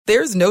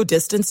There's no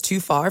distance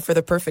too far for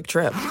the perfect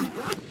trip.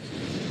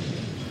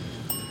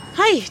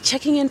 Hi,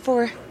 checking in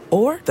for...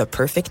 Or the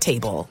perfect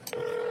table.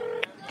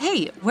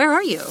 Hey, where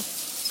are you?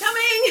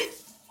 Coming!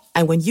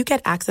 And when you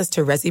get access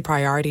to Resi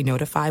Priority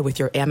Notify with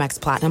your Amex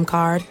Platinum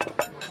card...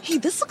 Hey,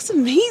 this looks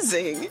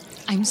amazing.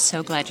 I'm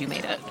so glad you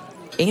made it.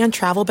 And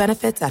travel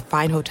benefits at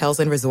fine hotels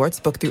and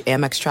resorts booked through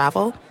Amex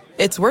Travel,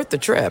 it's worth the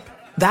trip.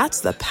 That's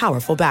the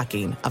powerful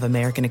backing of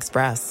American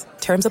Express.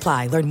 Terms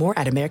apply. Learn more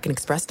at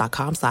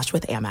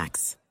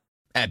americanexpress.com/withAmex.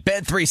 At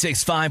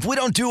Bet365, we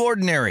don't do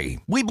ordinary.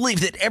 We believe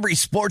that every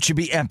sport should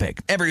be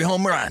epic. Every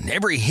home run,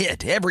 every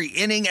hit, every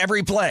inning,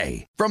 every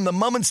play. From the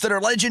moments that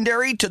are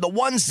legendary to the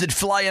ones that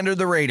fly under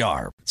the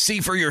radar. See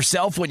for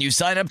yourself when you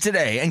sign up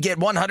today and get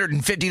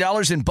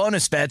 $150 in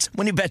bonus bets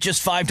when you bet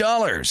just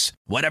 $5.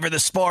 Whatever the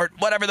sport,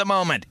 whatever the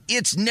moment,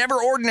 it's never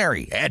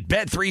ordinary at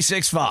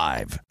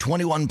Bet365.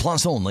 21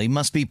 plus only.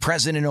 Must be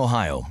present in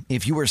Ohio.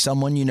 If you or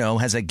someone you know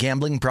has a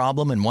gambling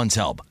problem and wants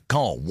help,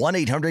 call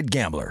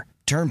 1-800-GAMBLER.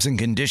 Terms and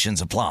conditions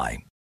apply.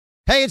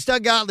 Hey, it's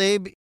Doug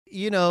Gottlieb.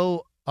 You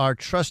know, our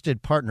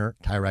trusted partner,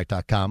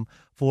 TireRack.com,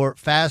 for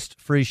fast,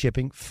 free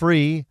shipping,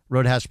 free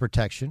road hazard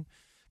protection,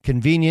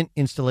 convenient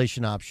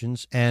installation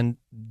options, and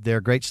their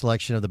great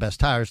selection of the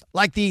best tires,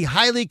 like the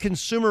highly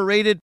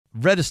consumer-rated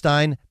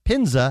Vredestein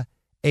Pinza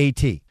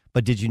AT.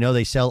 But did you know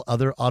they sell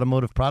other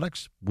automotive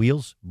products?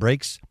 Wheels,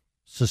 brakes,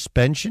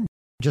 suspension,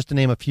 just to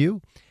name a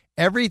few.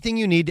 Everything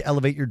you need to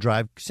elevate your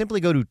drive. Simply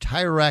go to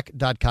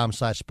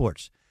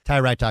TireRack.com/sports.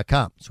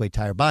 TireRack.com. It's the way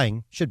tire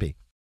buying should be.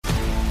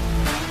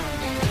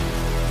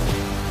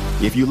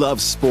 If you love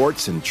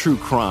sports and true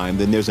crime,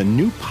 then there's a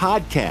new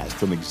podcast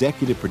from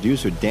executive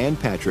producer Dan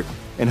Patrick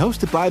and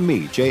hosted by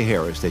me, Jay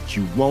Harris, that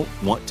you won't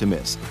want to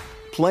miss.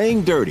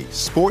 Playing Dirty: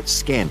 Sports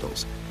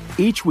Scandals.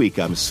 Each week,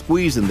 I'm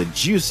squeezing the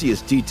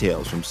juiciest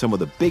details from some of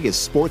the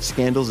biggest sports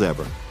scandals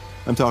ever.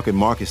 I'm talking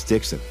Marcus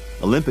Dixon,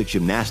 Olympic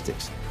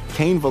gymnastics,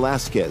 Cain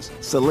Velasquez,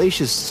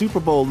 salacious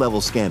Super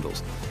Bowl-level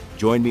scandals.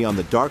 Join me on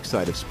the dark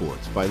side of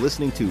sports by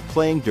listening to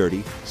Playing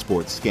Dirty: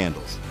 Sports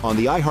Scandals on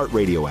the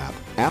iHeartRadio app,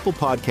 Apple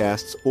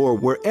Podcasts, or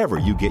wherever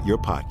you get your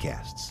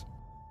podcasts.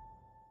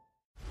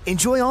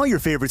 Enjoy all your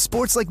favorite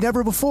sports like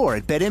never before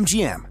at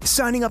BetMGM.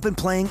 Signing up and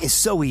playing is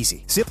so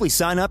easy. Simply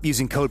sign up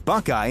using code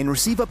Buckeye and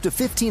receive up to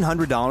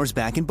 $1,500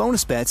 back in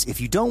bonus bets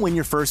if you don't win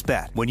your first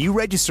bet. When you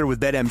register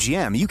with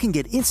BetMGM, you can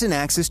get instant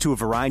access to a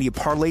variety of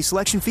parlay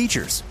selection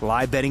features,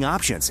 live betting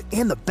options,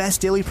 and the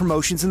best daily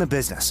promotions in the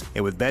business.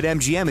 And with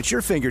BetMGM at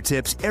your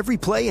fingertips, every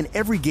play and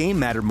every game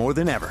matter more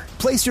than ever.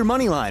 Place your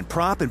moneyline,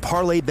 prop, and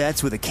parlay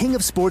bets with the king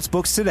of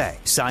sportsbooks today.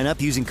 Sign up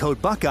using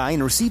code Buckeye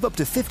and receive up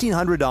to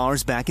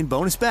 $1,500 back in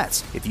bonus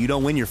bets if you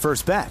don't win your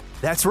first bet.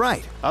 That's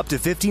right, up to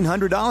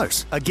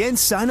 $1,500. Again,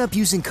 sign up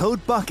using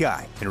code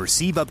Buckeye and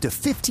receive up to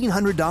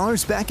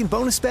 $1,500 back in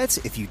bonus bets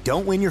if you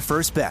don't win your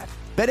first bet.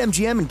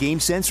 BetMGM and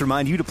GameSense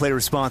remind you to play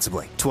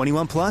responsibly.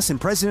 21 plus and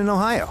present in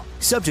Ohio.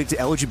 Subject to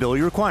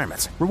eligibility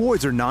requirements.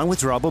 Rewards are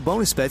non-withdrawable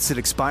bonus bets that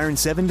expire in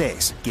 7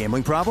 days.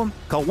 Gambling problem?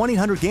 Call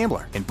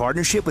 1-800-GAMBLER in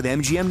partnership with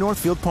MGM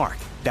Northfield Park.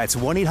 That's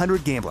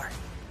 1-800-GAMBLER.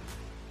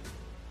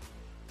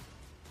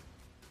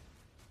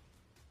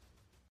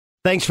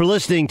 Thanks for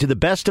listening to the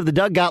Best of the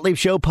Doug Gottlieb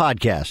Show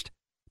podcast.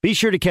 Be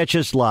sure to catch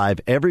us live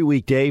every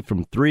weekday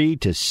from 3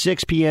 to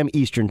 6 p.m.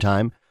 Eastern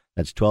Time.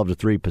 That's 12 to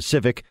 3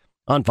 Pacific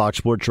on Fox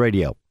Sports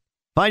Radio.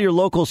 Find your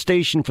local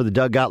station for the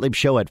Doug Gottlieb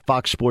Show at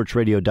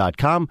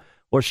foxsportsradio.com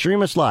or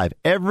stream us live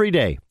every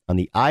day on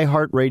the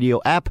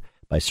iHeartRadio app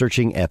by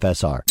searching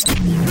FSR.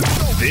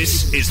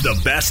 This is the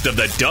Best of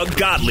the Doug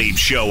Gottlieb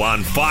Show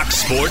on Fox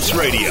Sports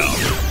Radio.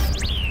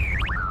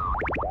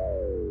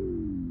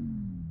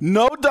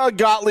 No Doug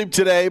Gottlieb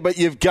today, but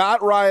you've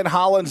got Ryan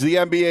Hollins, the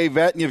NBA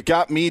vet, and you've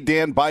got me,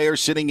 Dan Beyer,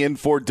 sitting in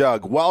for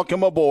Doug.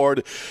 Welcome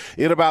aboard.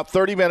 In about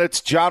 30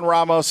 minutes, John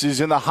Ramos is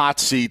in the hot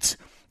seat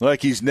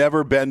like he's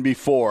never been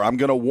before. I'm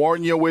going to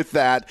warn you with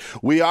that.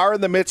 We are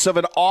in the midst of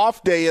an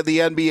off day of the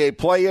NBA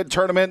play-in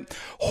tournament.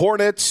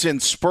 Hornets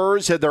and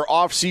Spurs had their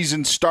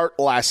off-season start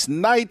last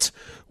night,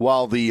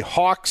 while the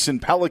Hawks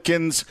and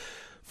Pelicans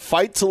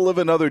fight to live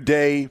another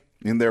day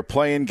in their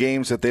play-in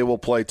games that they will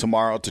play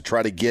tomorrow to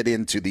try to get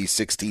into the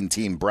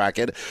 16-team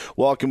bracket.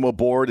 Welcome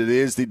aboard. It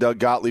is the Doug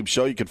Gottlieb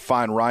Show. You can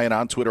find Ryan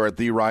on Twitter at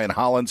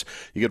 @TheRyanHollins.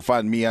 You can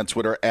find me on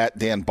Twitter at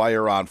Dan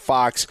Beyer on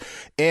Fox.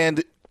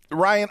 And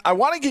Ryan, I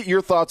want to get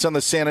your thoughts on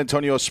the San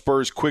Antonio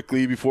Spurs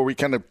quickly before we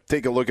kind of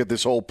take a look at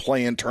this whole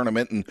play-in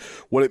tournament and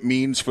what it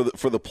means for the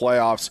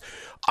playoffs.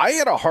 I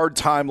had a hard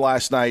time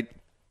last night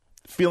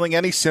feeling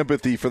any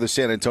sympathy for the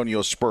San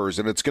Antonio Spurs,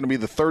 and it's going to be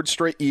the third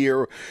straight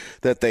year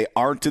that they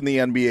aren't in the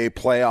NBA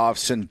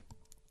playoffs. And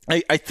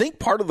I think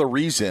part of the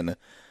reason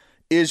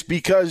is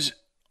because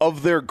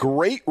of their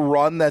great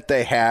run that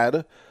they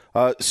had.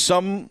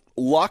 Some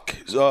luck,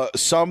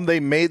 some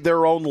they made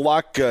their own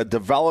luck,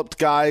 developed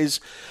guys.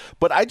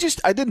 But I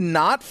did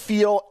not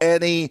feel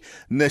any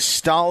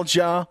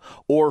nostalgia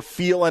or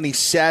feel any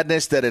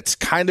sadness that it's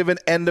kind of an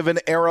end of an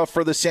era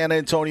for the San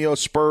Antonio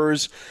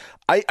Spurs.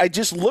 I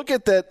just look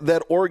at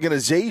that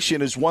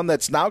organization as one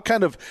that's now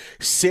kind of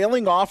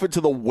sailing off into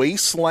the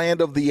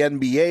wasteland of the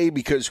NBA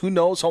because who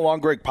knows how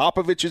long Greg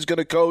Popovich is going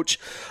to coach.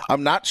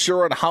 I'm not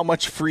sure on how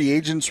much free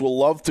agents will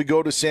love to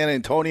go to San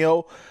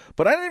Antonio,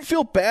 but I didn't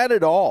feel bad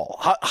at all.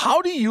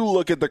 How do you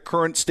look at the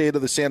current state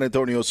of the San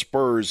Antonio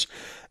Spurs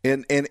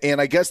and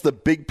I guess the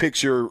big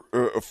picture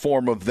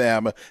form of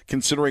them,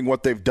 considering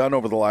what they've done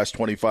over the last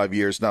 25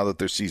 years now that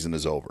their season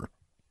is over?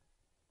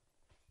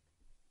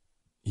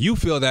 You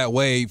feel that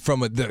way from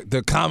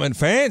the common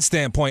fan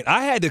standpoint.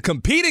 I had to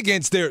compete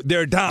against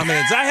their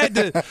dominance. I had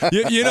to,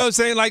 you know what I'm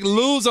saying, like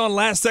lose on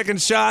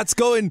last-second shots,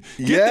 go and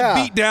get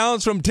the beat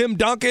downs from Tim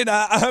Duncan.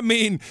 I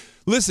mean,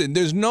 listen,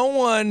 there's no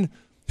one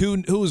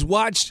who's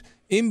watched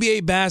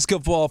NBA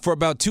basketball for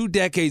about 2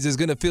 decades is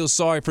going to feel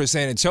sorry for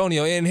San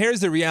Antonio. And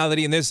here's the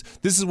reality, and this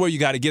is where you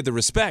got to give the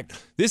respect.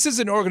 This is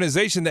an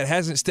organization that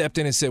hasn't stepped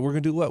in and said, we're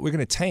going to do what? We're going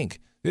to tank.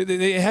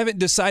 They haven't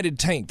decided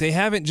tank. They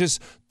haven't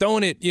just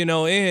thrown it, in,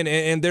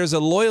 and there's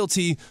a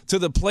loyalty to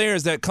the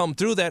players that come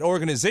through that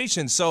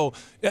organization. So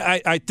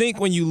I think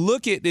when you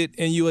look at it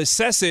and you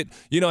assess it,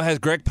 has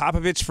Greg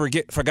Popovich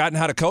forgotten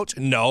how to coach?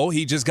 No,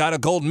 he just got a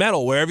gold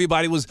medal where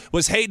everybody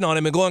was hating on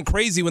him and going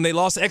crazy when they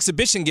lost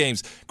exhibition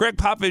games. Greg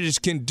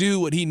Popovich can do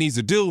what he needs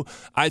to do.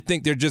 I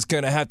think they're just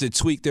going to have to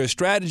tweak their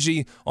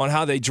strategy on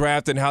how they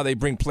draft and how they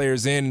bring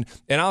players in.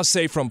 And I'll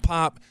say from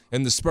Pop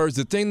and the Spurs,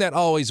 the thing that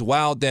always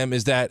wowed them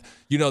is that,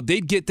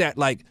 they'd get that,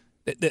 like,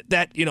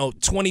 that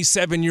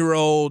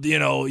 27-year-old,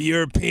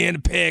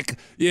 European pick,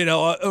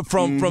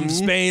 from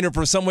Spain or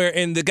from somewhere,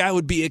 and the guy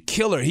would be a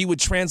killer. He would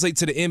translate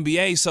to the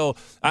NBA. So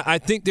I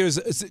think there's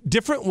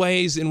different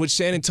ways in which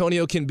San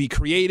Antonio can be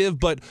creative,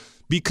 but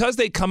because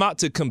they come out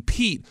to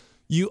compete,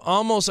 you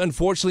almost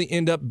unfortunately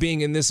end up being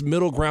in this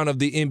middle ground of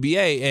the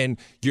NBA, and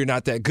you're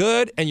not that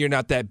good and you're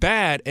not that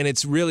bad, and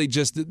it's really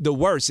just the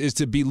worst is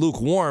to be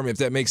lukewarm, if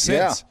that makes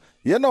sense.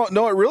 Yeah, no,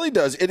 it really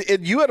does.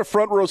 You had a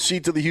front row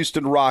seat to the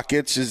Houston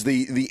Rockets as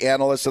the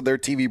analyst of their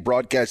TV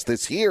broadcast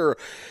this year.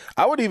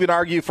 I would even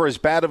argue for as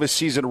bad of a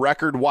season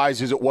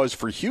record-wise as it was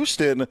for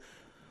Houston,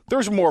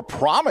 there's more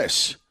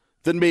promise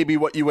than maybe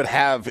what you would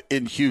have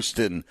in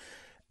Houston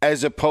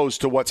as opposed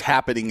to what's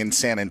happening in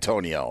San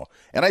Antonio.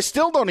 And I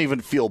still don't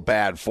even feel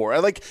bad for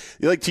it.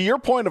 Like to your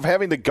point of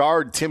having to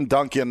guard Tim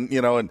Duncan,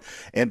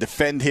 and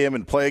defend him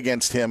and play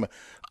against him,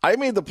 I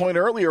made the point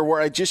earlier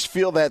where I just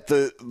feel that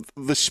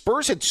the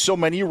Spurs had so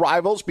many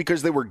rivals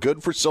because they were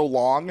good for so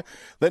long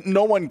that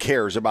no one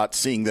cares about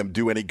seeing them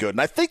do any good.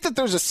 And I think that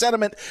there's a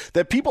sentiment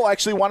that people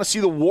actually want to see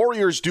the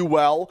Warriors do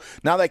well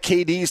now that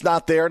KD's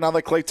not there, now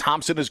that Klay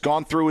Thompson has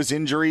gone through his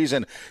injuries,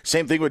 and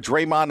same thing with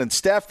Draymond and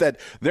Steph, that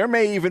there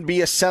may even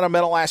be a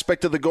sentimental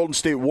aspect of the Golden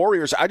State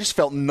Warriors. I just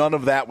felt none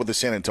of that with the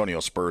San Antonio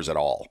Spurs at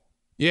all.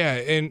 Yeah,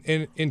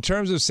 and in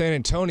terms of San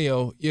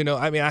Antonio,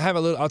 I have a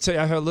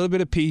little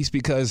bit of peace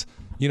because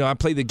I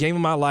played the game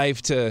of my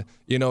life to,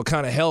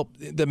 kind of help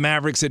the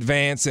Mavericks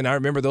advance, and I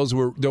remember those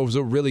were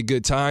really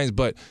good times.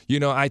 But,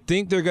 I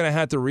think they're going to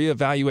have to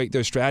reevaluate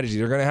their strategy.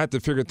 They're going to have to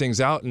figure things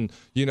out, and,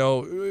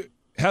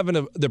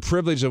 having the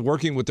privilege of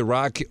working with the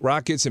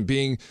Rockets and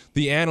being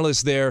the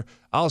analyst there,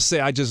 I'll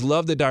say I just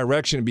love the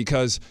direction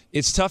because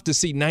it's tough to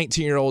see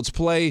 19-year-olds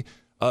play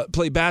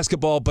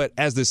basketball, but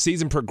as the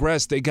season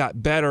progressed, they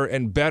got better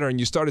and better, and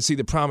you started to see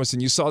the promise,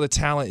 and you saw the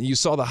talent, and you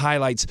saw the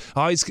highlights.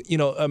 I always,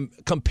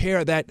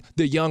 compare the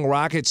young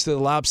Rockets to the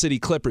Lob City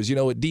Clippers,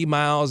 with D.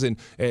 Miles and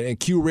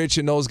Q Rich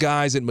and those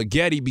guys and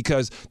Maggette,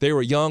 because they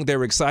were young, they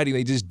were exciting,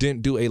 they just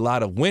didn't do a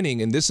lot of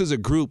winning. And this is a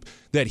group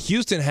that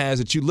Houston has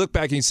that you look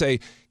back and you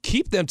say,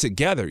 keep them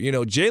together.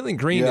 Jalen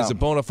Green is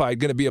going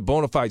to be a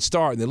bona fide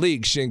star in the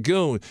league.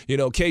 Şengün,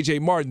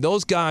 KJ Martin,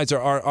 those guys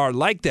are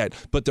like that.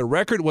 But the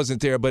record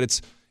wasn't there.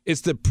 But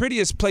it's the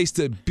prettiest place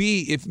to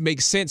be, if it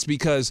makes sense,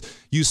 because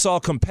you saw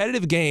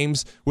competitive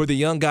games where the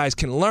young guys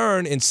can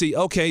learn and see,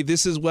 okay,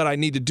 this is what I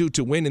need to do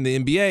to win in the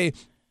NBA.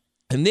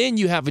 And then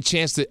you have a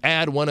chance to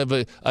add one of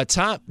a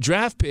top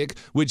draft pick,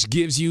 which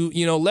gives you,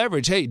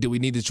 leverage. Hey, do we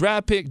need this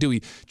draft pick? Do we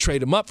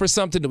trade him up for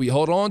something? Do we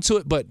hold on to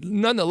it? But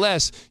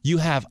nonetheless, you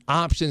have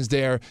options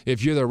there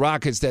if you're the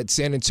Rockets that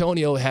San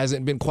Antonio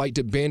hasn't been quite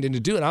to bend into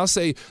do. And I'll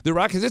say the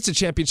Rockets, it's a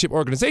championship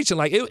organization.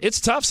 Like, it's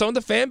tough. Some of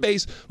the fan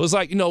base was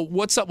like,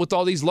 what's up with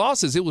all these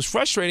losses? It was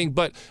frustrating.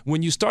 But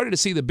when you started to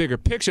see the bigger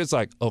picture, it's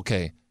like,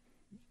 okay,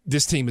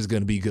 this team is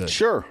going to be good.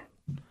 Sure.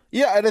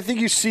 Yeah, and I think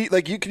you see,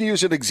 you can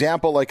use an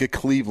example like a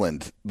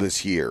Cleveland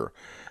this year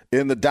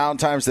in the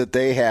downtimes that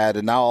they had,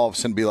 and now all of a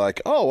sudden be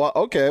like, oh, well,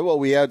 okay, well,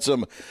 we had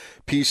some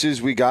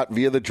pieces we got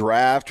via the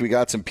draft. We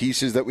got some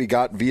pieces that we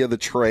got via the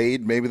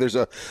trade. Maybe there's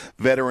a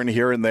veteran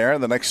here and there.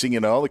 And the next thing you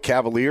know, the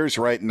Cavaliers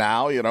right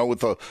now,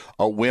 with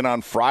a win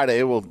on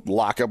Friday will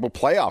lock up a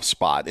playoff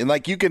spot. And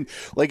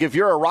if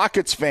you're a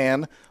Rockets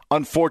fan,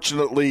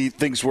 unfortunately,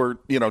 things were,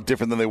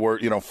 different than they were,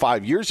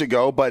 5 years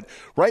ago. But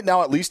right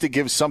now, at least it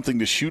gives something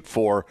to shoot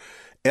for.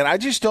 And I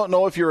just don't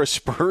know if you're a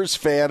Spurs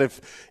fan,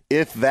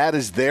 if that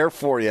is there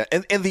for you.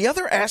 And the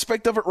other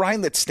aspect of it,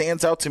 Ryan, that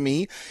stands out to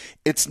me,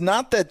 it's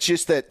not that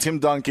just that Tim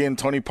Duncan,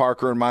 Tony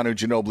Parker, and Manu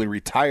Ginobili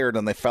retired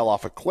and they fell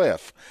off a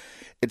cliff.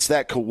 It's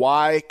that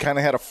Kawhi kind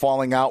of had a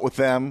falling out with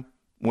them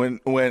when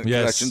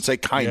Yes. I shouldn't say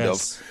kind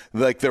Yes. of,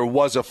 like there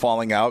was a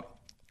falling out.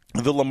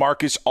 The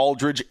LaMarcus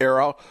Aldridge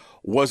era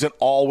wasn't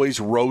always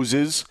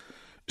roses.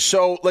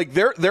 So, like,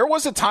 there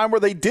was a time where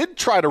they did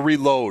try to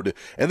reload,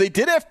 and they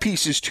did have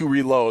pieces to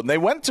reload. And they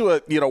went to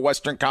a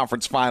Western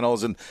Conference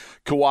Finals, and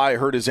Kawhi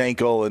hurt his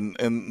ankle,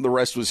 and the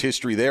rest was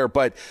history there.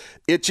 But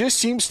it just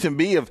seems to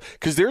me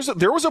because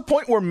there was a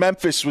point where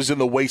Memphis was in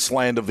the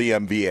wasteland of the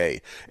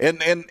NBA,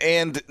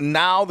 and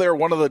now they're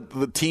one of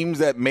the teams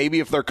that maybe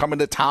if they're coming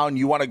to town,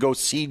 you want to go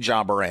see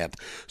Ja Morant.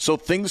 So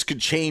things could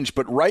change,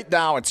 but right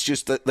now it's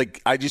just that,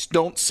 like, I just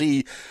don't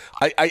see.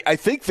 I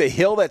think the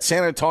hill that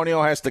San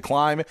Antonio has to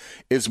climb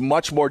is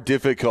much more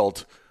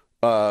difficult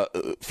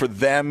for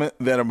them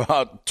than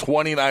about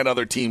 29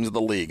 other teams in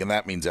the league, and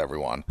that means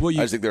everyone. I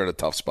just think they're in a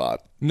tough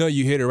spot. No,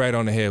 you hit it right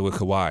on the head with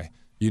Kawhi.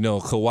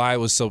 Kawhi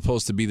was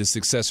supposed to be the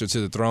successor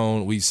to the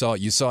throne. You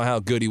saw how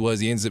good he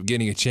was. He ends up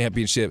getting a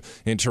championship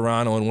in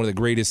Toronto and one of the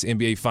greatest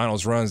NBA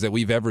Finals runs that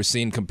we've ever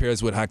seen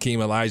compares with Hakeem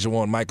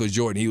Olajuwon and Michael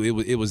Jordan.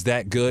 It was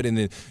that good. And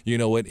then,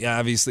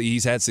 obviously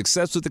he's had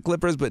success with the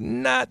Clippers, but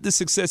not the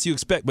success you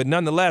expect. But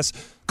nonetheless,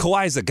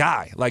 Kawhi's a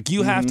guy. Like,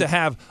 you have to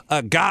have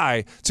a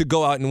guy to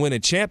go out and win a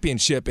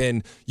championship.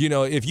 And,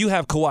 if you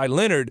have Kawhi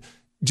Leonard,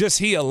 just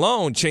he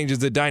alone changes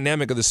the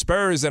dynamic of the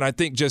Spurs. And I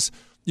think just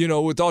 –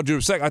 with all due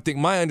respect, I think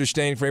my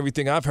understanding for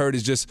everything I've heard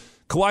is just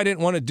Kawhi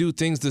didn't want to do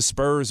things the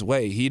Spurs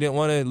way. He didn't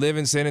want to live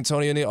in San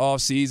Antonio in the off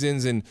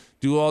seasons and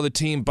do all the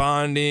team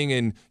bonding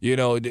and,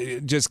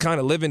 just kind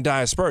of live and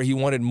die a Spur. He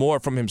wanted more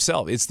from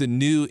himself. It's the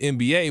new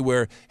NBA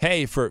where,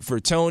 hey, for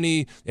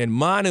Tony and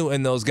Manu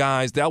and those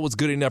guys, that was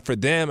good enough for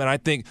them. And I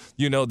think,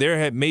 there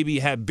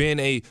had been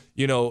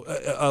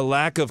a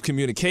lack of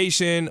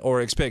communication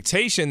or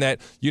expectation that,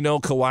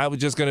 Kawhi was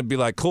just going to be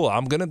like, cool,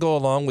 I'm going to go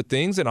along with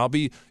things and I'll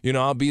be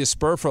a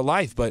Spur for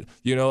life. But,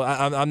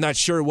 I'm not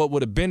sure what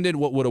would have bended,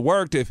 what would have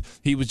worked if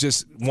he was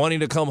just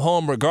wanting to come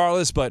home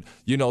regardless. But,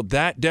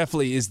 that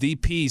definitely is the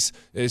piece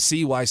to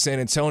see why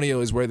San Antonio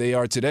is where they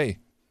are today.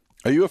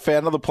 Are you a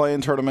fan of the play-in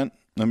tournament?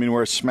 I mean,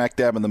 we're smack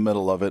dab in the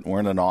middle of it. We're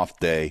in an off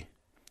day.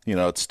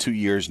 It's 2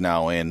 years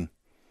now in.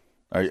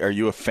 Are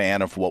you a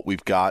fan of what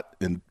we've got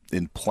in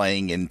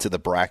playing into the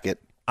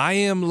bracket?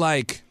 I'm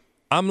like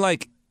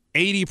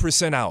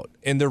 80% out.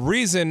 And the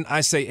reason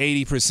I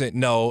say 80%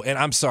 no, and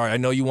I'm sorry, I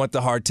know you want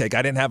the hard take.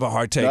 I didn't have a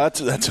hard take. No,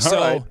 that's all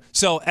right.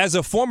 So as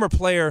a former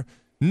player,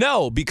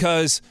 no,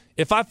 because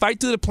if I fight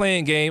through the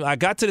playing game, I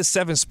got to the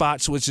 7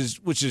 spots, which is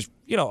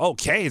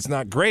okay, it's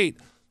not great,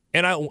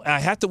 and I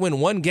have to win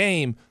one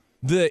game.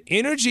 The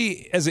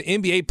energy as an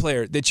NBA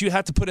player that you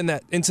have to put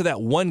into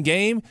that one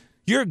game,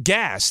 you're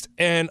gassed.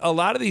 And a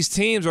lot of these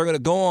teams are going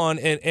to go on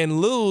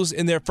and lose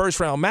in their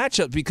first-round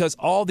matchup because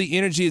all the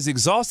energy is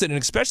exhausted. And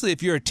especially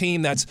if you're a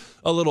team that's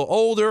a little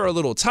older, a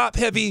little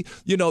top-heavy,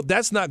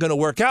 that's not going to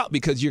work out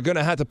because you're going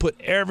to have to put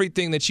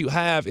everything that you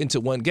have into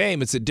one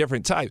game. It's a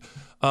different type.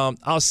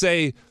 I'll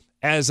say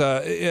as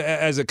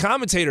a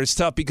commentator, it's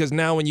tough because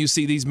now when you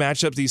see these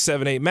matchups, these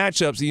 7-8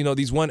 matchups,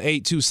 these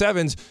 1-8,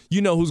 2-7s,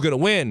 you know who's going to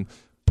win.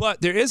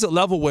 But there is a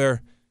level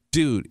where,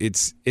 dude,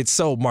 it's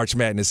so March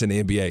Madness in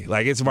the NBA.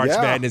 Like, it's March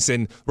Madness,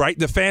 and right,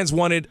 the fans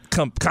wanted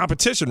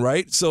competition,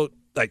 right? So,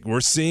 like,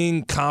 we're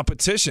seeing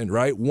competition,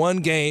 right? One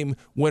game,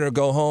 winner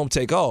go home,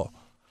 take all.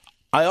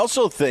 I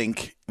also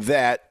think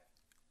that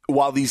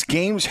while these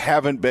games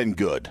haven't been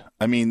good,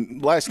 I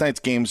mean, last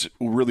night's games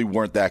really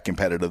weren't that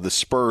competitive. The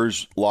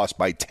Spurs lost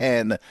by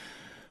 10,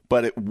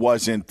 but it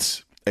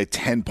wasn't a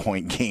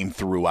 10-point game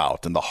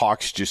throughout, and the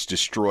Hawks just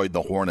destroyed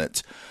the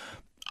Hornets.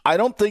 I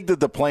don't think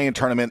that the play-in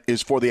tournament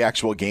is for the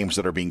actual games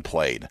that are being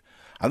played.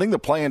 I think the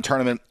play-in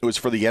tournament was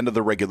for the end of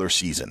the regular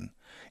season.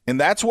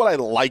 And that's what I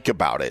like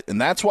about it.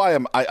 And that's why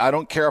I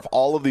don't care if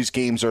all of these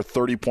games are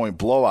 30-point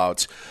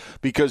blowouts,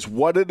 because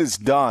what it has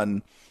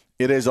done,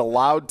 it has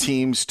allowed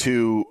teams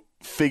to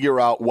figure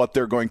out what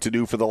they're going to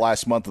do for the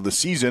last month of the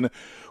season,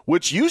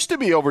 which used to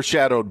be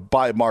overshadowed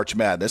by March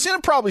Madness. And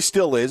it probably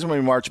still is. I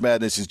mean, March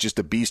Madness is just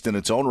a beast in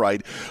its own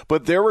right.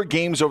 But there were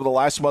games over the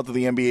last month of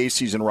the NBA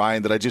season,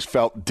 Ryan, that I just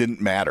felt didn't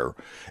matter.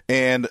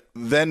 And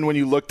then when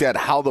you looked at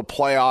how the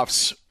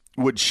playoffs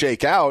would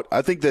shake out,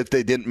 I think that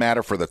they didn't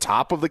matter for the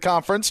top of the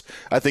conference.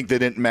 I think they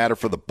didn't matter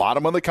for the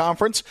bottom of the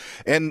conference.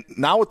 And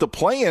now with the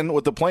play-in,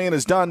 what the play-in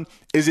has done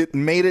is it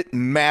made it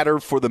matter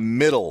for the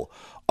middle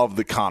of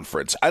the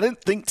conference. I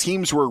didn't think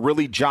teams were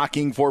really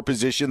jockeying for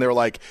position. They were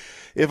like,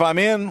 if I'm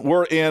in,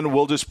 we're in.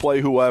 We'll just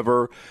play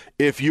whoever.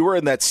 If you were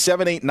in that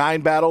 7, 8,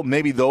 9 battle,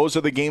 maybe those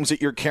are the games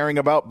that you're caring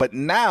about. But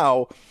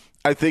now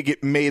I think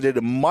it made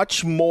it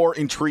much more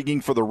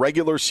intriguing for the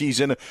regular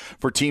season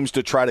for teams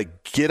to try to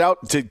get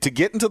out, to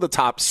get into the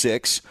top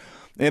 6.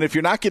 And if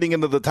you're not getting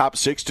into the top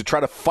 6, to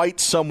try to fight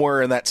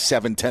somewhere in that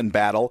 7-10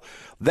 battle.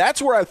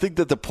 That's where I think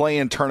that the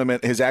play-in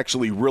tournament has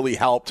actually really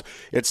helped.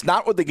 It's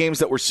not with the games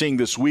that we're seeing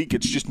this week.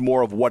 It's just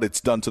more of what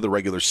it's done to the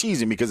regular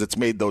season, because it's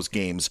made those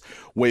games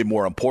way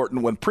more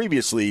important, when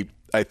previously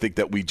I think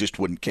that we just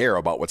wouldn't care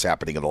about what's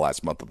happening in the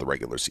last month of the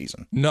regular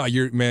season. No,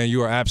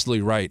 you are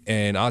absolutely right.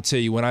 And I'll tell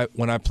you, when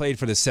I played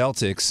for the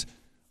Celtics,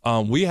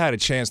 we had a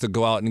chance to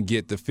go out and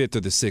get the 5th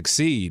or the 6th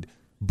seed,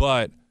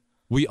 but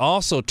we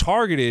also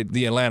targeted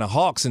the Atlanta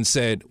Hawks and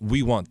said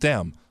we want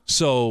them.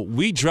 So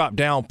we dropped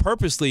down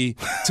purposely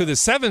to the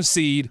 7th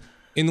seed,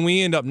 and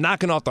we end up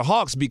knocking off the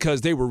Hawks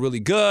because they were really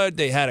good.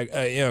 They had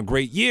a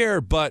great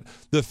year, but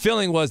the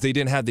feeling was they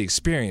didn't have the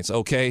experience,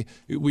 okay?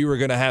 We were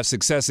going to have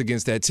success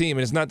against that team,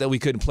 and it's not that we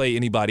couldn't play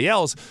anybody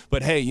else,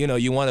 but, hey,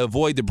 you want to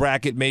avoid the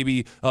bracket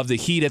maybe of the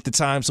Heat at the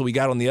time, so we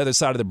got on the other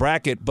side of the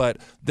bracket, but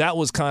that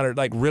was kind of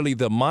like really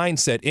the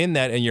mindset in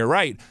that, and you're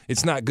right.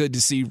 It's not good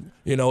to see,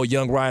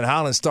 young Ryan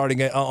Hollins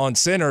starting on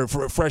center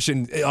fresh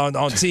on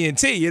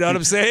TNT, you know what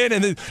I'm saying?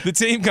 And the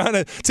team kind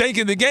of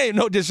taking the game.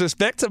 No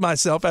disrespect to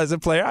myself as a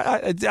player.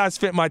 I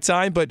spent my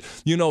time, but,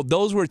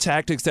 those were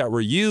tactics that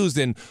were used,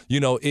 and,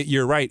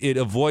 you're right. It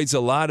avoids a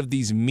lot of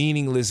these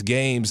meaningless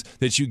games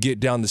that you get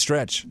down the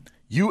stretch.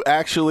 You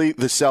actually,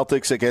 the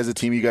Celtics, like as a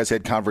team, you guys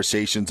had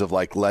conversations of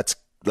like, let's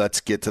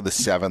get to the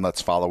 7.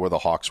 Let's follow where the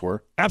Hawks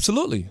were.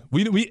 Absolutely.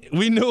 We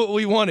knew what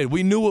we wanted.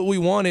 We knew what we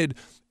wanted.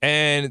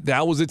 And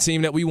that was a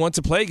team that we want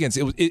to play against.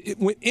 When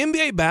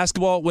NBA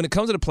basketball, when it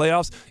comes to the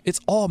playoffs, it's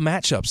all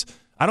matchups.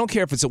 I don't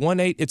care if it's a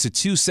 1-8, it's a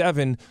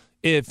 2-7.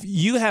 If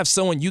you have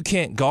someone you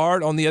can't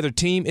guard on the other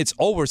team, it's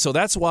over. So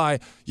that's why,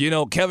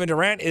 Kevin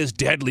Durant is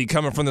deadly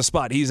coming from the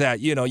spot he's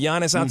at.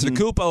 Giannis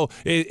Antetokounmpo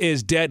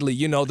is deadly.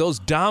 Those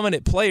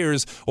dominant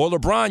players, or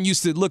LeBron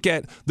used to look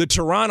at the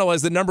Toronto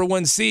as the number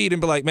 1 seed and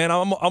be like, man,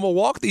 I'm going to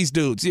walk these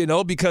dudes,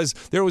 because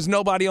there was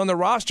nobody on the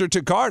roster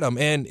to guard them.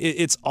 And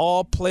it's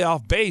all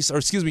matchup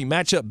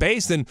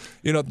based. And,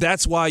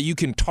 that's why you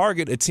can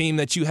target a team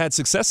that you had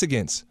success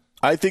against.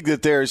 I think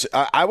that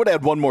I would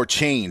add one more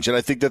change, and I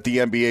think that the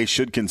NBA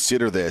should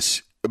consider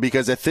this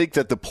because I think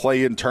that the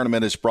play-in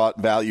tournament has brought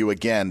value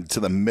again to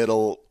the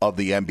middle of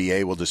the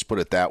NBA. We'll just put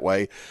it that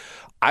way.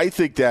 I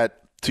think that,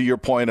 to your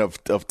point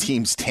of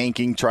teams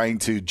tanking, trying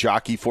to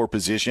jockey for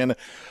position,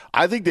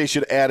 I think they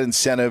should add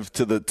incentive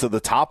to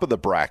the top of the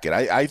bracket.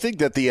 I think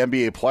that the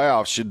NBA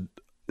playoffs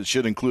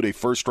should include a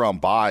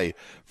first-round bye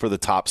for the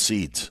top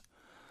seeds.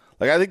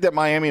 Like, I think that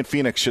Miami and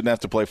Phoenix shouldn't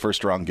have to play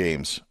first-round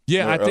games.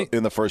 Yeah, I think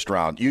in the first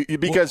round,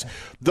 because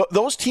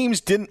those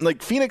teams didn't,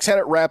 like, Phoenix had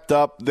it wrapped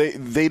up. They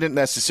didn't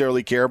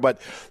necessarily care,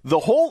 but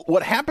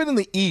what happened in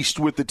the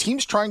East with the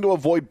teams trying to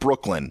avoid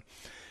Brooklyn,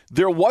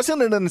 there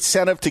wasn't an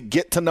incentive to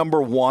get to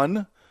number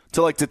 1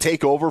 to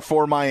take over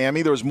for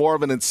Miami. There was more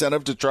of an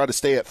incentive to try to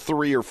stay at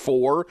 3 or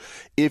 4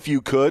 if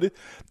you could,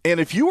 and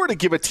if you were to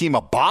give a team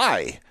a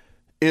bye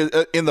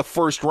in the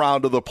first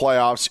round of the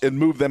playoffs and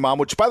move them on,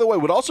 which, by the way,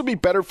 would also be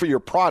better for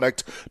your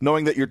product,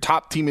 knowing that your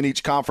top team in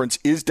each conference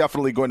is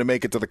definitely going to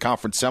make it to the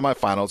conference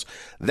semifinals.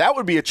 That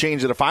would be a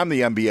change that if I'm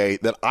the NBA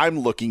that I'm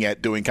looking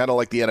at doing, kind of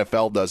like the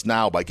NFL does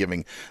now by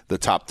giving the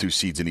top 2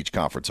 seeds in each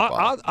conference a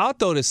bye. I'll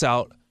throw this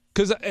out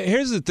because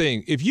here's the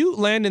thing. If you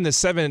land in the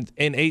 7th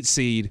and 8th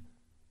seed,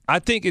 I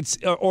think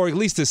or at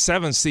least the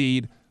 7th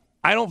seed,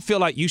 I don't feel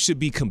like you should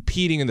be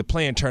competing in the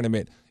play-in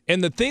tournament.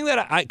 And the thing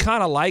that I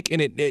kind of like,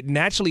 and it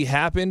naturally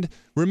happened,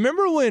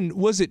 remember when,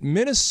 was it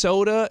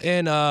Minnesota?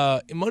 And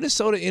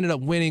Minnesota ended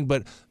up winning,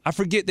 but I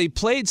forget, they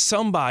played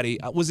somebody.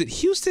 Was it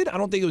Houston? I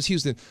don't think it was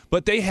Houston.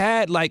 But they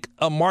had like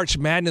a March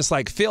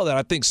Madness-like feel that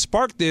I think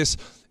sparked this,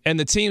 and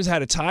the teams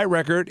had a tie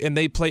record, and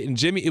they played, and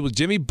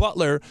Jimmy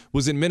Butler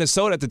was in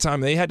Minnesota at the time,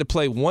 and they had to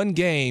play one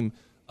game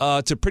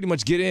to pretty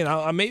much get in.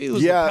 Maybe it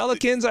was the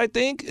Pelicans, I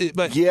think.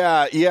 But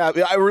Yeah.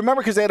 I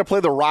remember because they had to play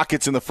the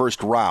Rockets in the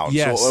first round.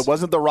 Yes. So it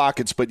wasn't the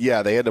Rockets, but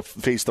they had to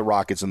face the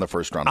Rockets in the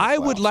first round. I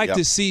would like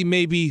to see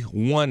maybe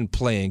one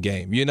playing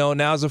game.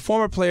 Now as a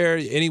former player,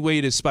 any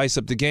way to spice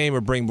up the game or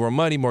bring more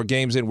money, more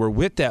games in, we're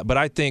with that. But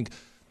I think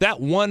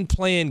that one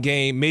playing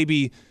game,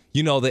 maybe,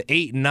 the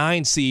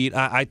 8-9 seed,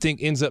 I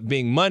think ends up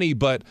being money.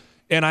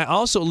 And I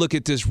also look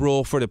at this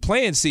rule for the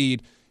playing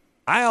seed.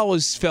 I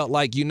always felt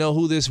like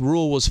who this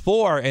rule was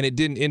for, and it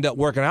didn't end up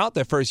working out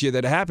that first year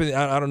that it happened.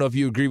 I don't know if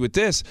you agree with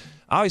this.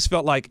 I always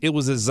felt like it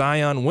was a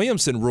Zion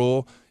Williamson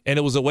rule, and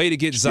it was a way to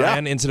get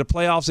Zion into the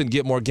playoffs and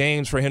get more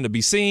games for him to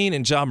be seen,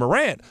 and Ja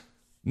Morant.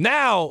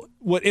 Now,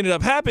 what ended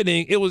up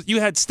happening, it was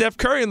you had Steph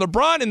Curry and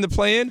LeBron in the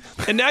play-in,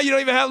 and now you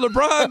don't even have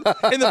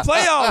LeBron in the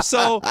playoffs.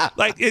 So,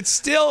 it's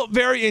still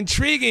very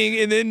intriguing.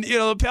 And then,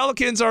 the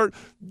Pelicans are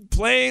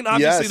playing.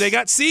 Obviously, they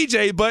got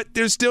CJ, but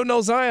there's still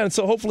no Zion.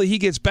 So hopefully he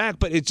gets back.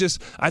 But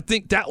I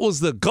think that was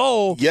the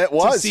goal. Yeah, it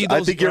was. To see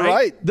those, I think you're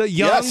right. The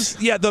young,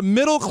 the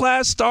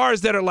middle-class stars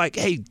that are like,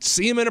 hey,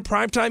 see him in a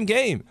primetime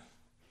game.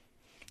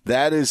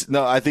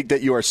 I think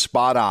that you are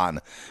spot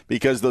on,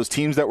 because those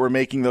teams that were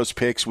making those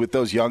picks with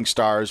those young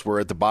stars were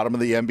at the bottom of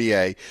the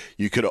NBA.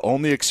 You could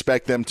only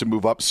expect them to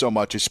move up so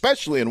much,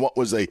 especially in what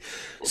was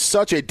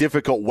such a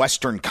difficult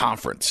Western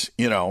Conference,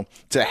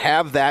 to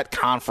have that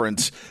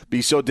conference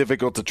be so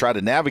difficult to try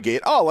to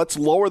navigate. Oh, let's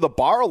lower the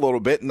bar a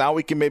little bit. Now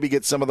we can maybe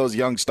get some of those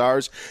young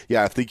stars.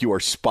 Yeah, I think you are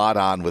spot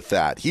on with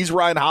that. He's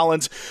Ryan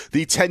Hollins,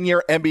 the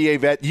 10-year NBA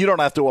vet. You don't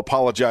have to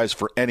apologize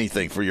for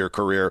anything for your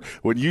career.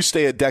 When you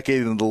stay a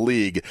decade in the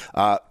league,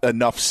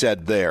 enough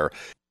said there.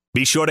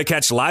 Be sure to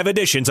catch live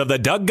editions of the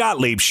Doug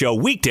Gottlieb Show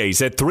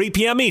weekdays at 3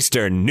 p.m.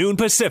 Eastern, noon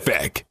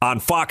Pacific, on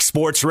Fox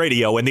Sports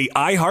Radio and the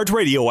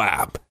iHeartRadio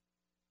app.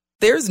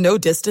 There's no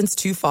distance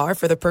too far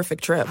for the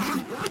perfect trip.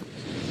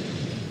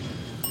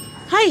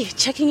 Hi,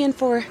 checking in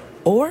for...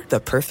 Or the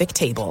perfect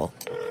table.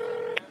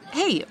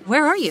 Hey,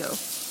 where are you?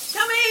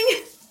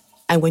 Coming!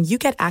 And when you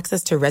get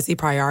access to Resi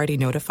Priority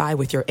Notify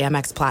with your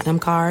Amex Platinum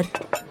card...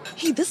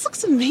 Hey, this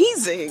looks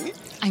amazing.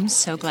 I'm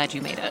so glad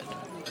you made it.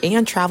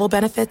 And travel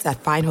benefits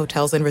at fine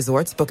hotels and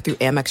resorts booked through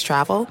Amex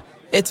Travel,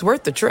 it's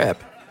worth the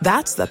trip.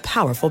 That's the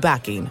powerful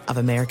backing of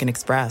American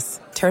Express.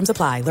 Terms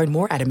apply. Learn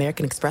more at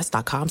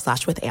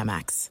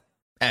americanexpress.com/withAmex.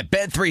 At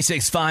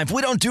Bet365,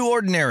 we don't do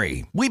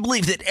ordinary. We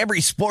believe that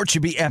every sport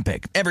should be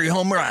epic. Every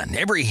home run,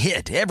 every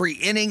hit, every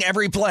inning,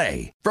 every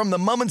play. From the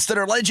moments that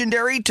are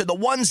legendary to the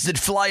ones that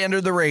fly under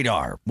the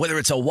radar. Whether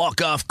it's a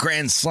walk-off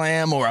grand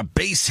slam or a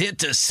base hit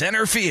to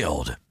center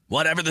field.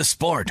 Whatever the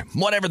sport,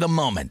 whatever the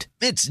moment,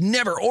 it's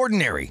never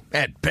ordinary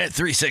at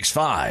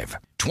Bet365.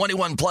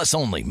 21 plus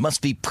only. Must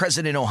be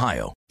present in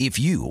Ohio. If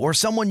you or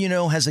someone you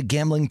know has a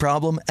gambling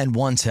problem and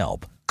wants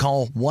help,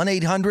 call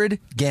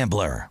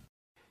 1-800-GAMBLER.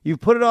 You've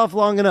put it off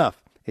long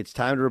enough. It's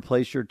time to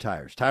replace your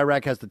tires. Tire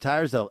Rack has the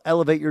tires that'll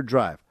elevate your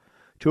drive.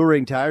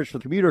 Touring tires for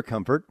commuter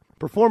comfort,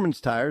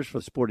 performance tires for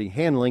sporty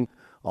handling,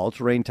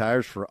 all-terrain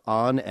tires for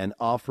on- and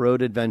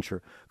off-road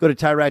adventure. Go to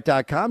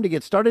TireRack.com to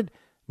get started.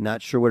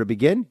 Not sure where to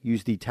begin?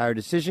 Use the Tire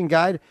Decision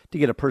Guide to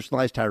get a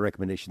personalized tire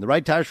recommendation. The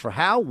right tires for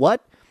how,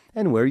 what,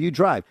 and where you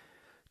drive.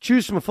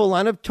 Choose from a full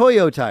line of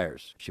Toyo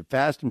tires. Ship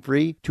fast and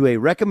free to a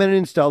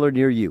recommended installer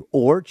near you.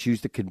 Or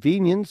choose the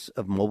convenience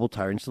of mobile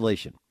tire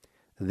installation.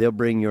 They'll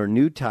bring your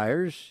new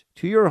tires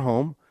to your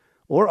home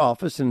or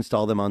office and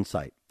install them on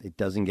site. It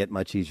doesn't get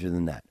much easier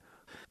than that.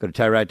 Go to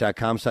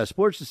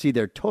TireRack.com/sports to see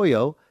their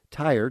Toyo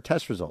tire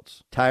test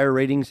results, tire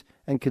ratings,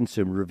 and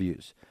consumer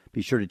reviews.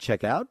 Be sure to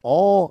check out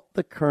all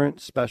the current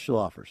special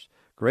offers.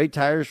 Great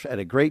tires at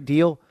a great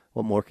deal.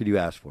 What more could you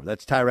ask for?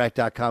 That's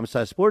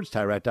TireRack.com/sports,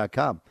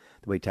 TireRack.com,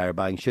 the way tire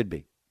buying should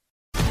be.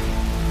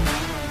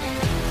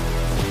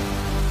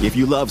 If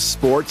you love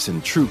sports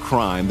and true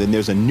crime, then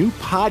there's a new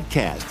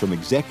podcast from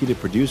executive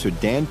producer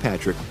Dan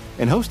Patrick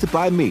and hosted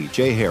by me,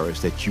 Jay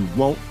Harris, that you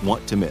won't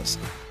want to miss.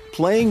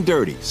 Playing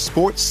Dirty: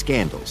 Sports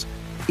Scandals.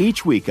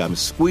 Each week, I'm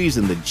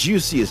squeezing the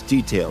juiciest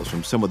details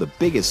from some of the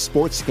biggest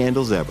sports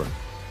scandals ever.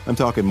 I'm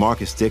talking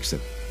Marcus Dixon,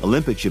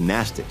 Olympic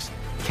gymnastics,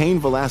 Cain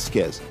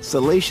Velasquez,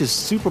 salacious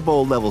Super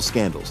Bowl-level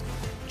scandals.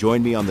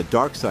 Join me on the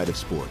dark side of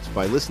sports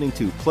by listening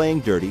to Playing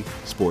Dirty: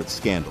 Sports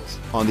Scandals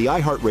on the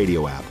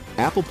iHeartRadio app,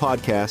 Apple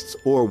Podcasts,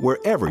 or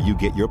wherever you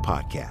get your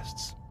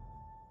podcasts.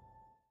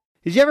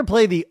 Did you ever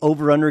play the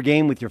over-under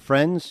game with your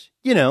friends?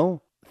 You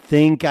know,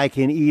 think I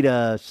can eat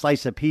a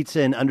slice of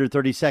pizza in under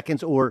 30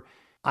 seconds, or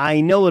I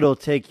know it'll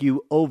take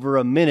you over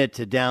a minute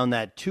to down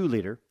that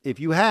 2-liter. If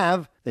you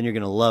have, then you're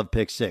going to love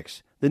Pick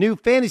 6, the new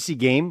fantasy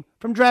game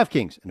from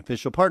DraftKings, an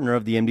official partner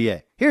of the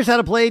NBA. Here's how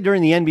to play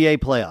during the NBA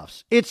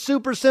playoffs. It's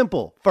super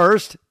simple.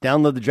 First,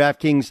 download the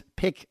DraftKings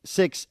Pick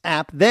 6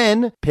 app,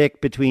 then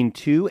pick between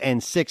 2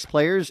 and 6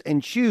 players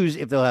and choose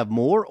if they'll have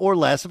more or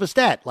less of a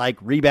stat, like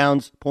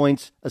rebounds,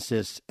 points,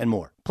 assists, and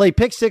more. Play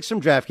Pick 6 from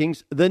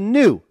DraftKings, the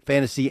new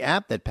fantasy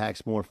app that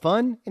packs more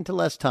fun into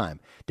less time.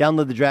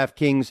 Download the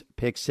DraftKings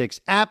Pick 6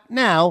 app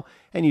now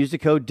and use the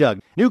code Doug.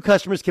 New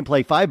customers can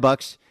play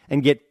 $5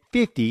 and get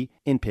 50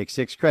 in Pick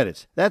 6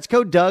 credits. That's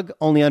code Doug,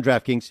 only on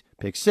DraftKings.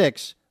 Pick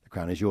 6, the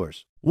crown is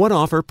yours. One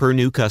offer per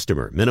new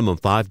customer. Minimum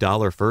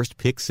 $5 first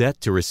pick set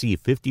to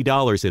receive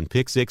 $50 in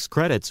Pick 6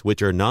 credits,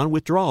 which are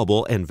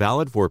non-withdrawable and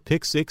valid for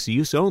Pick 6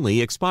 use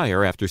only.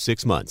 Expire after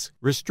 6 months.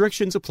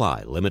 Restrictions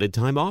apply. Limited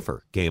time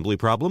offer. Gambling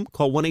problem?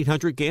 Call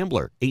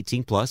 1-800-GAMBLER.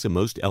 18 plus in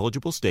most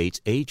eligible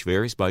states. Age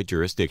varies by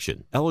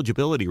jurisdiction.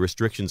 Eligibility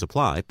restrictions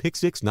apply. Pick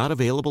 6 not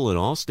available in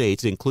all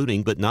states,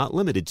 including but not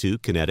limited to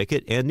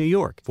Connecticut and New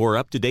York. For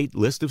up-to-date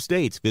list of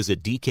states,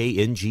 visit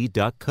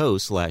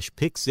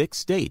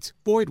dkng.co/pick6states.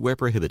 Void where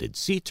prohibited.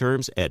 See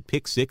terms at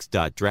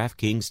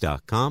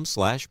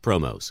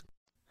pick6.draftkings.com/promos.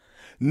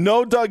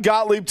 No Doug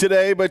Gottlieb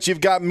today, but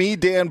you've got me,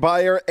 Dan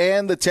Beyer,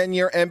 and the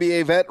 10-year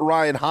NBA vet,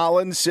 Ryan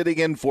Hollins, sitting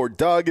in for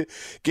Doug,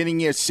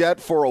 getting you set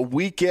for a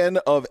weekend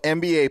of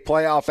NBA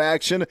playoff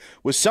action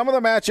with some of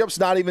the matchups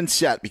not even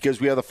set because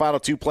we have the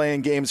final 2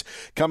 play-in games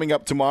coming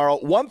up tomorrow.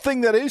 One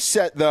thing that is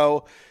set,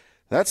 though,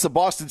 that's the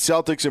Boston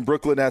Celtics and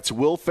Brooklyn Nets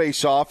will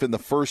face off in the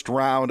first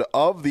round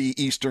of the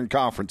Eastern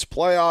Conference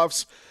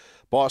playoffs.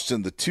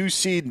 Boston, the 2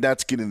 seed,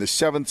 Nets getting the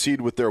 7th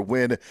seed with their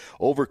win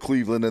over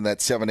Cleveland in that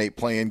 7-8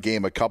 play-in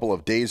game a couple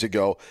of days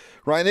ago.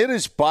 Ryan, it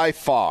is by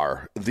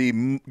far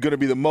going to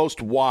be the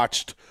most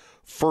watched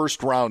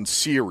first-round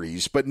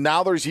series, but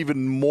now there's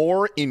even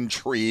more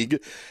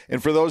intrigue.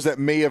 And for those that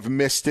may have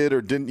missed it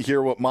or didn't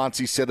hear what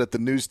Monty said at the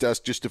news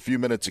desk just a few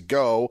minutes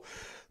ago,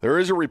 there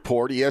is a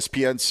report,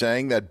 ESPN,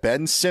 saying that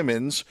Ben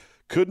Simmons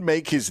could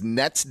make his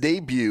Nets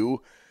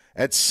debut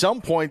at some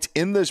point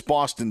in this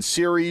Boston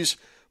series,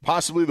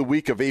 possibly the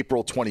week of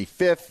April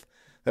 25th.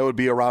 That would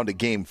be around a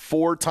Game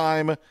 4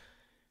 time.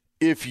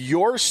 If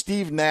you're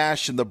Steve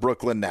Nash and the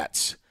Brooklyn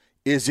Nets,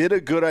 is it a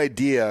good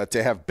idea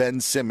to have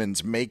Ben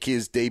Simmons make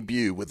his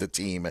debut with the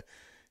team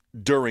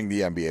during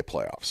the NBA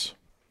playoffs?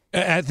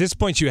 At this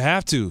point, you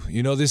have to.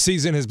 You know, this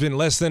season has been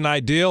less than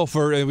ideal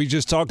for, we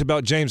just talked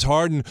about James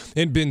Harden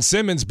and Ben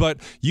Simmons, but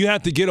you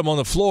have to get them on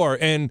the floor.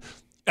 And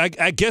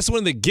I guess one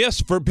of the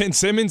gifts for Ben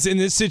Simmons in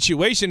this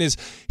situation is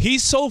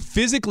he's so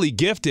physically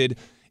gifted.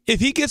 If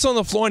he gets on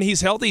the floor and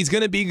he's healthy, he's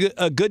going to be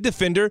a good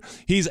defender.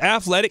 He's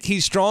athletic.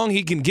 He's strong.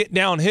 He can get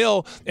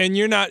downhill, and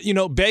you're not,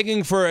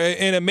 begging for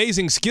an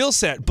amazing skill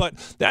set. But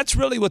that's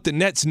really what the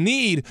Nets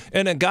need,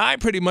 and a guy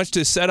pretty much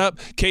to set up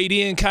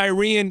KD and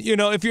Kyrie. And,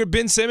 if you're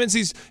Ben Simmons,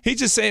 he's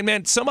just saying,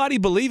 man, somebody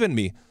believe in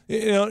me.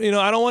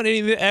 I don't want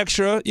anything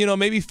extra.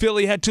 Maybe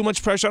Philly had too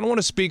much pressure. I don't want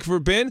to speak for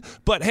Ben,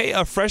 but hey,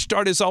 a fresh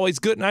start is always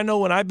good. And I know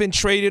when I've been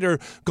traded or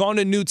gone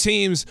to new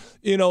teams,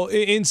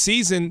 in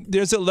season,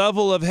 there's a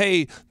level of,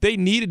 hey, they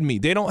needed me.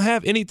 They don't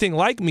have anything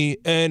like me.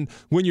 And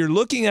when you're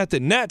looking at the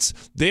Nets,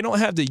 they don't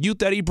have the youth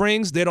that he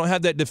brings. They don't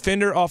have that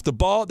defender off the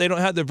ball. They don't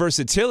have the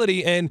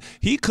versatility. And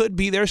he could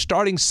be their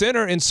starting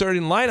center in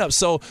certain lineups.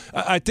 So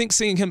I think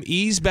seeing him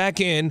ease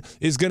back in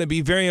is going to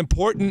be very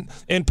important,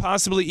 and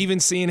possibly even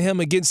seeing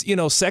him against,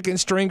 second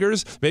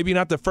stringers, maybe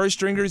not the first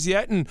stringers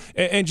yet,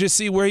 and just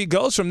see where he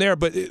goes from there.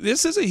 But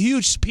this is a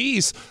huge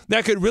piece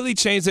that could really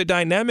change the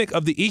dynamic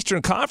of the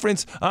Eastern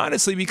Conference,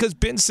 honestly, because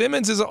Ben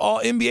Simmons is an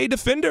all-NBA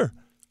defender.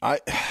 I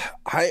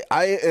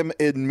am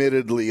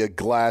admittedly a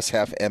glass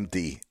half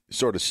empty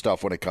sort of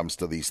stuff when it comes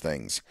to these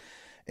things.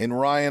 And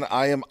Ryan,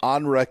 I am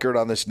on record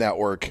on this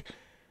network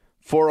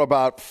for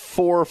about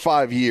 4 or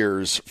 5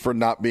 years for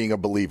not being a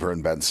believer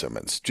in Ben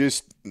Simmons.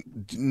 Just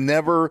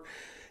never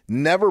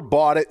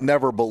bought it,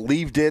 never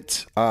believed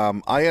it.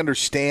 I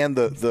understand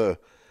the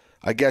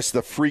I guess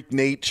the freak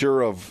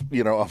nature of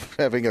of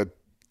having a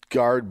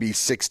guard be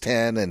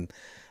 6'10",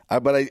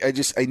 but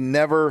I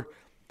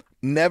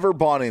never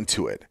bought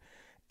into it.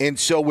 And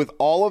so with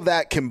all of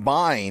that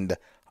combined,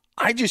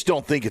 I just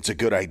don't think it's a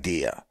good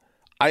idea.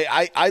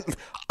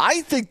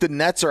 I think the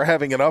Nets are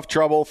having enough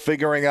trouble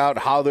figuring out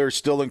how they're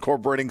still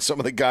incorporating some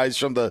of the guys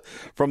from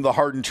the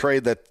Harden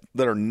trade that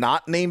are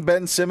not named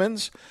Ben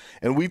Simmons.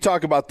 And we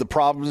talk about the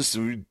problems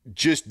we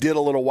just did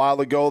a little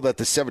while ago that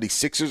the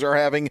 76ers are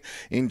having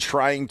in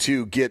trying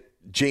to get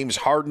James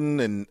Harden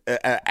and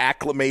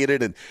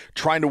acclimated and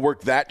trying to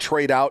work that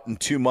trade out in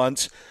 2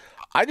 months.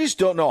 I just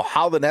don't know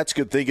how the Nets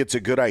could think it's a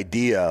good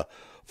idea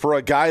for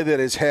a guy that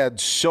has had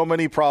so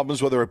many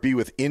problems, whether it be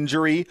with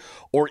injury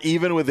or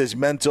even with his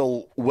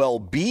mental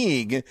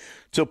well-being,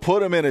 to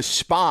put him in a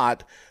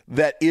spot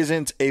that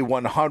isn't a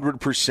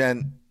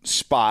 100%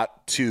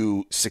 spot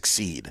to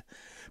succeed.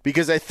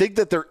 Because I think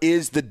that there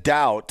is the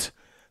doubt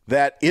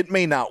that it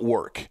may not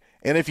work.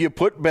 And if you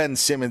put Ben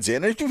Simmons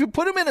in, and if you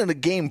put him in a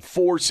Game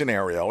 4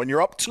 scenario and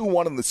you're up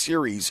 2-1 in the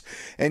series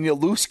and you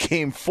lose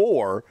Game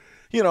 4,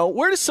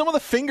 where does some of the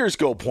fingers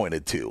go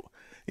pointed to?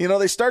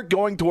 They start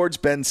going towards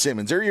Ben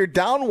Simmons. Or you're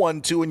down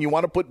 1-2 and you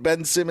want to put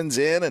Ben Simmons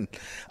in. And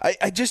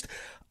I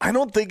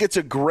don't think it's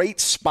a great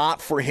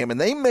spot for him. And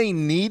they may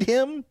need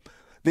him.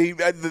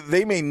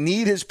 They may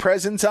need his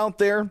presence out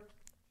there.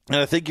 And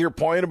I think your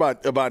point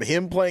about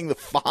him playing the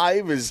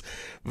 5 is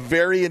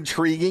very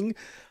intriguing.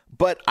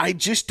 But I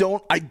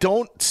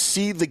don't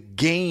see the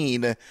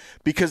gain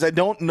because I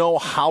don't know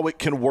how it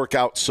can work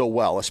out so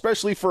well,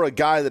 especially for a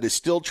guy that is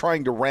still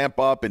trying to ramp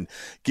up and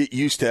get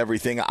used to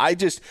everything.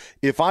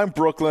 If I'm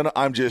Brooklyn,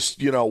 I'm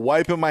just,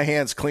 wiping my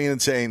hands clean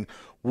and saying,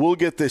 we'll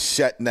get this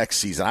set next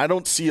season. I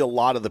don't see a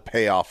lot of the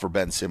payoff for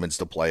Ben Simmons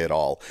to play at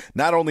all,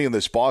 not only in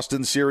this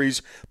Boston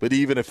series, but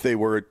even if they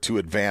were to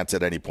advance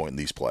at any point in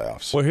these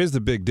playoffs. Well, here's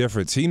the big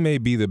difference. He may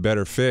be the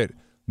better fit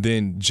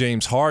than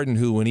James Harden,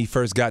 who when he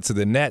first got to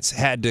the Nets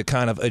had to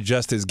kind of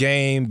adjust his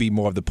game, be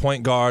more of the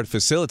point guard,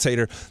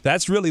 facilitator.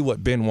 That's really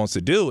what Ben wants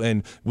to do.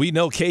 And we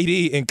know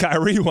KD and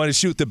Kyrie want to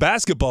shoot the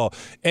basketball.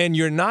 And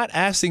you're not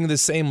asking the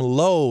same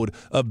load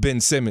of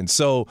Ben Simmons.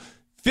 So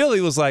Philly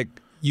was like,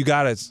 you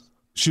got to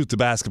shoot the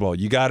basketball.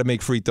 You got to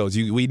make free throws.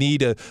 We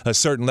need a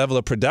certain level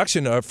of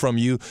production from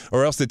you,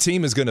 or else the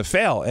team is going to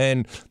fail.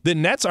 And the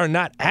Nets are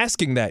not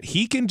asking that.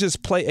 He can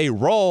just play a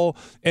role,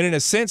 and in a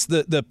sense,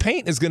 the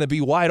paint is going to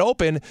be wide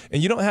open,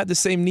 and you don't have the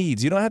same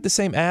needs. You don't have the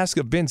same ask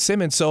of Ben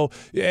Simmons. So,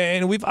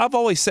 and I've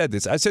always said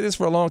this. I said this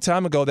for a long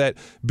time ago, that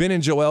Ben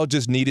and Joel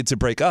just needed to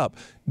break up.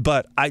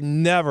 But I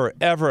never,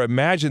 ever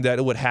imagined that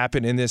it would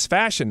happen in this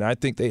fashion. I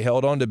think they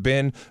held on to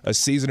Ben a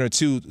season or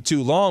two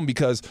too long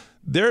because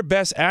their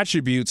best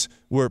attributes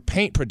were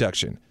paint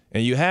production.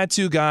 And you had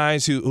two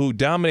guys who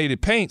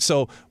dominated paint,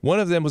 so one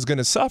of them was going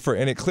to suffer,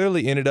 and it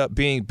clearly ended up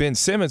being Ben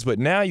Simmons. But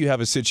now you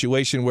have a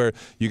situation where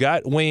you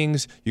got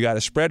wings, you got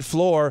a spread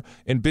floor,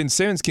 and Ben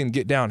Simmons can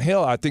get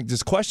downhill. I think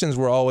these questions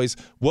were always,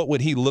 what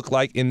would he look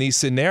like in these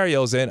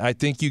scenarios? And I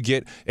think you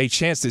get a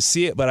chance to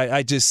see it. But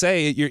I just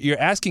say, you're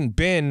asking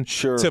Ben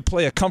to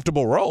play a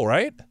comfortable role,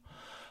 right?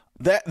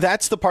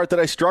 That's the part that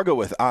I struggle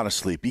with,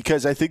 honestly,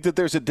 because I think that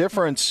there's a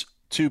difference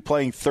to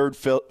playing third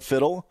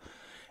fiddle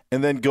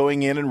and then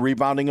going in and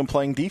rebounding and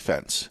playing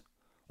defense.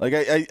 Like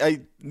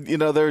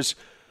there's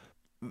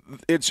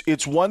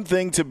it's one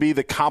thing to be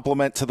the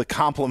complement to the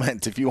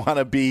complement if you want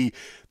to be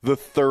the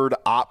third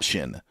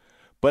option.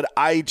 But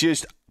I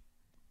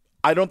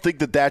don't think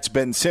that that's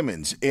Ben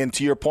Simmons. And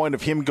to your point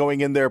of him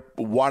going in there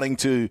wanting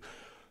to,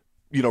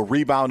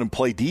 rebound and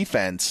play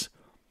defense,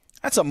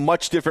 that's a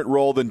much different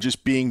role than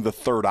just being the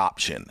third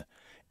option.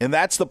 And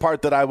that's the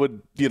part that I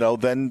would,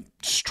 then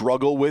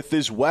struggle with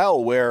as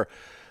well, where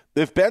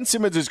if Ben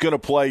Simmons is going to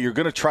play, you're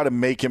going to try to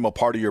make him a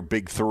part of your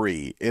big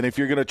three. And if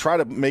you're going to try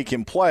to make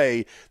him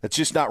play, that's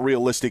just not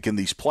realistic in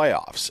these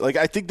playoffs. Like,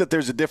 I think that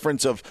there's a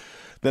difference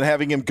than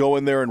having him go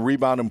in there and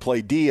rebound and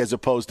play D, as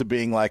opposed to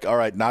being like, all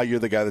right, now you're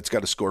the guy that's got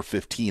to score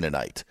 15 a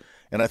night.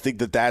 And I think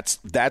that's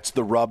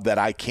the rub that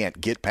I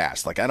can't get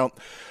past. Like,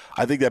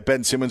 I think that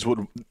Ben Simmons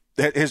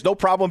has no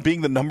problem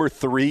being the number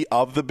 3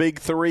 of the big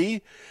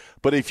three.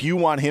 But if you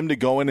want him to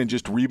go in and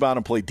just rebound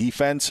and play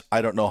defense,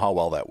 I don't know how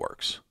well that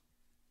works.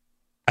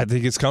 I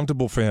think it's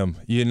comfortable for him.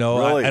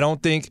 Really? I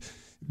don't think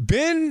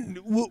Ben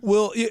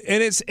will,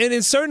 and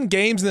in certain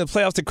games in the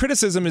playoffs, the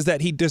criticism is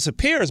that he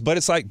disappears, but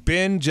it's like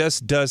Ben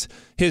just does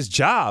his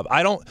job.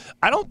 I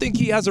don't think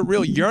he has a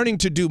real yearning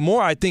to do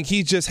more. I think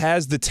he just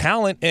has the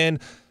talent, and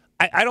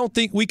I don't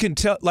think we can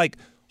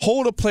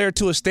hold a player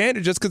to a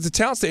standard just because the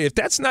talent's there. If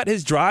that's not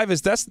his drive,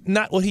 if that's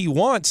not what he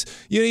wants,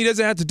 he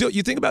doesn't have to do it.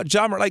 You think about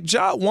Ja,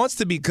 Ja wants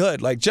to be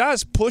good. Like,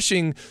 Ja's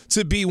pushing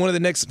to be one of the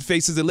next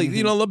faces of the league.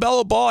 Mm-hmm.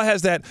 LaMelo Ball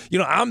has that,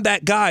 I'm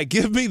that guy.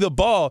 Give me the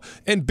ball.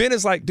 And Ben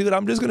is like, dude,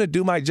 I'm just going to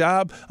do my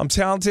job. I'm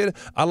talented.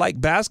 I like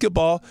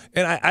basketball,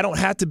 and I don't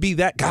have to be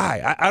that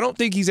guy. I don't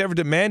think he's ever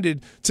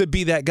demanded to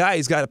be that guy.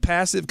 He's got a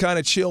passive kind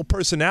of chill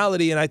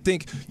personality, and I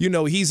think,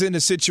 he's in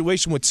a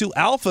situation with 2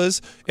 alphas,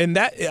 and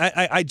that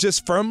I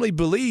just firmly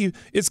believe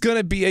it's going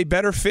to be a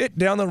better fit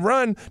down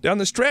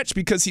the stretch,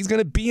 because he's going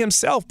to be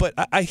himself. But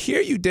I hear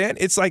you, Dan.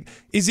 It's like,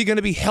 is he going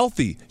to be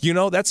healthy?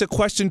 That's a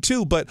question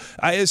too. But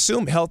I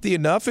assume healthy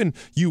enough, and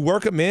you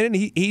work him in, and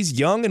he's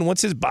young, and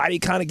once his body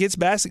kind of gets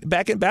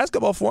back in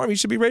basketball form, he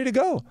should be ready to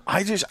go.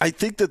 I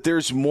think that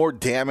there's more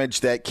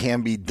damage that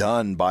can be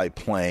done by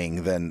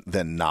playing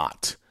than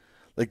not.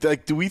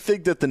 Like, do we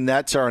think that the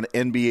Nets are an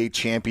NBA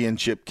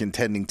championship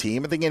contending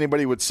team? I think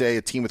anybody would say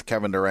a team with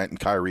Kevin Durant and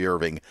Kyrie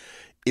Irving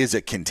is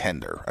a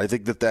contender. I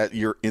think that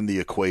you're in the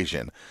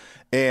equation.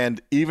 And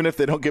even if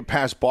they don't get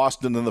past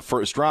Boston in the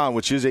first round,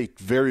 which is a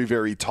very,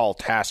 very tall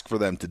task for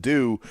them to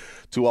do,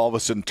 to all of a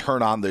sudden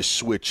turn on this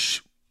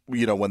switch,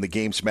 when the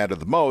games matter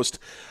the most,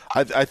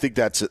 I think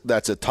that's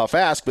a tough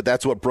ask, but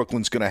that's what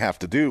Brooklyn's going to have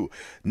to do.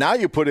 Now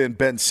you put in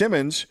Ben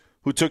Simmons,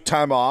 who took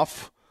time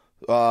off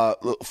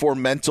for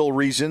mental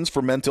reasons,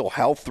 for mental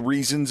health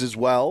reasons as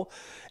well,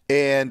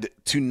 and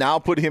to now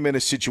put him in a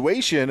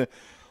situation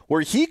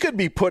where he could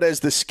be put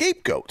as the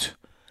scapegoat.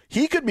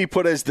 He could be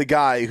put as the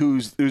guy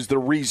who's the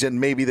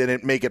reason maybe they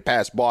didn't make it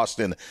past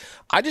Boston.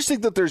 I just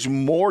think that there's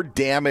more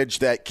damage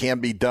that can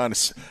be done,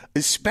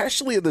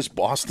 especially in this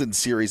Boston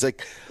series.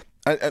 Like,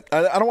 I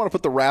don't want to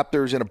put the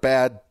Raptors in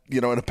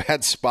a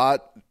bad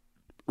spot,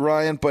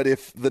 Ryan, but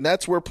if the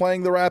Nets were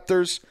playing the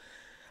Raptors,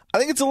 I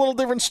think it's a little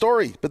different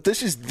story, but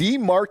this is the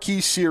marquee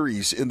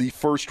series in the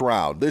first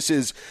round. This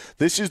is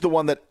the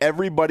one that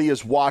everybody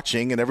is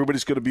watching, and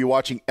everybody's going to be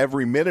watching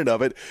every minute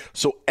of it.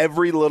 So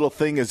every little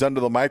thing is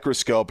under the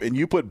microscope, and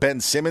you put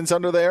Ben Simmons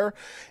under there,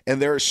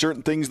 and there are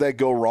certain things that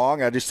go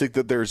wrong. I just think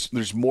that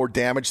there's more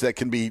damage that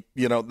can be,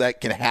 that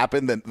can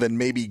happen than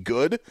maybe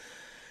good.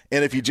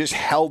 And if you just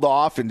held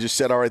off and just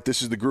said, all right,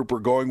 this is the group we're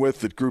going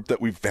with, the group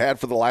that we've had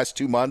for the last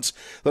 2 months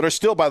that are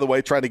still, by the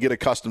way, trying to get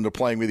accustomed to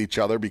playing with each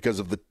other because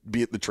of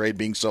the trade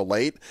being so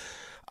late,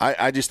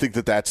 I just think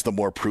that that's the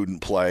more prudent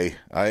play.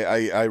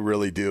 I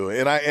really do.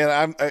 And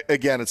I'm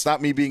again, it's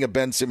not me being a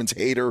Ben Simmons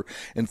hater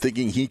and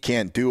thinking he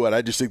can't do it.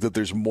 I just think that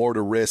there's more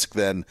to risk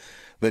than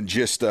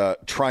just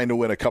trying to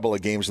win a couple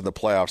of games in the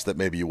playoffs that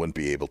maybe you wouldn't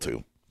be able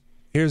to.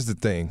 Here's the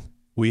thing.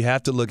 We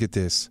have to look at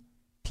this.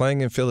 Playing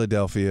in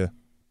Philadelphia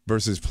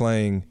versus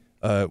playing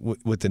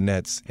with the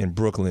Nets in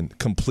Brooklyn,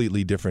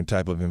 completely different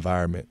type of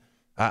environment.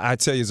 I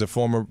tell you, as a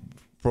former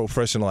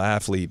professional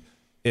athlete,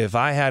 if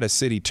I had a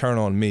city turn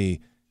on me,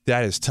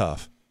 that is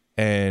tough.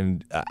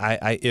 And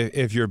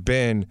if you're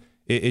Ben,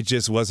 it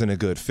just wasn't a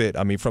good fit.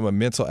 I mean, from a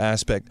mental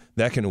aspect,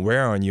 that can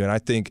wear on you. And I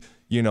think,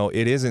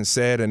 it isn't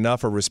said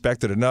enough or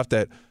respected enough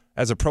that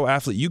as a pro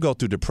athlete, you go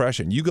through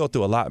depression. You go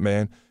through a lot,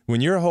 man.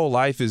 When your whole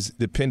life is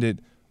dependent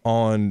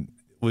on,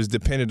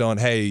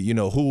 hey,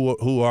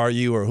 who are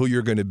you or who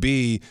you're going to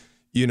be,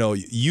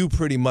 you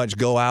pretty much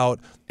go out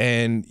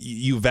and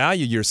you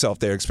value yourself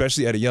there,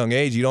 especially at a young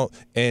age.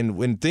 And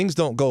when things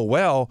don't go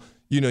well,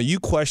 you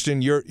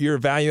question your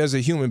value as a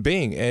human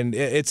being, and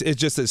it's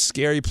just a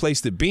scary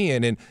place to be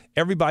in, and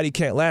everybody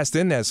can't last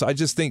in that. So I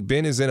just think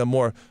Ben is in a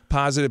more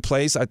positive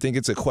place. I think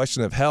it's a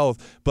question of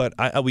health, but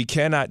we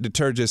cannot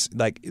deter just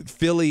like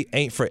Philly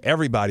ain't for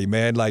everybody,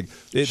 man. Like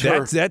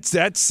Sure.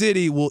 that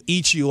city will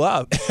eat you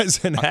up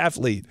as an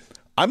athlete.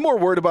 I'm more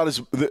worried about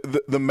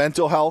the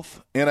mental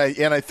health, and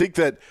I think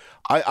that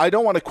I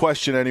don't want to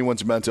question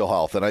anyone's mental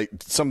health, and I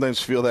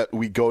sometimes feel that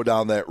we go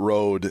down that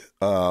road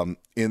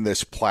in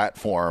this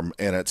platform,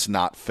 and it's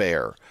not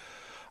fair.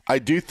 I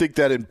do think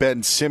that in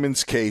Ben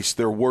Simmons' case,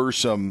 there were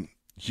some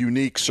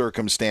unique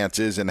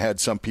circumstances and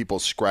had some people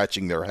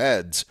scratching their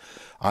heads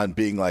on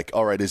being like,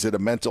 all right, is it a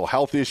mental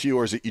health issue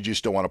or is it you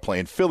just don't want to play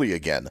in Philly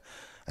again?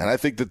 And I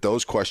think that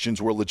those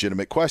questions were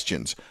legitimate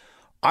questions.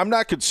 I'm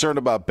not concerned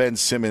about Ben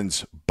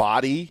Simmons'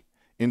 body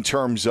in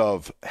terms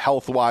of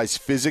health-wise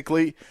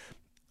physically.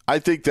 I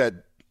think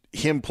that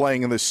him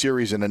playing in this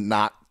series and it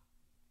not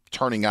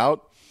turning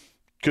out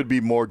could be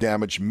more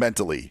damage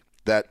mentally.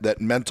 That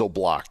mental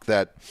block,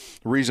 that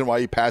reason why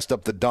he passed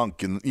up the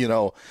dunk and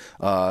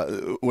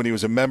when he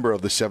was a member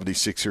of the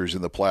 76ers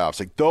in the playoffs.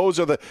 Like those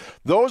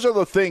are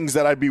the things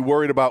that I'd be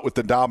worried about with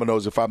the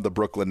dominoes if I'm the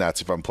Brooklyn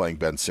Nets, if I'm playing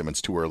Ben Simmons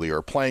too early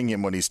or playing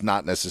him when he's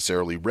not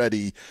necessarily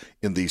ready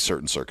in these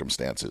certain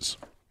circumstances.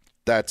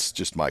 That's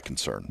just my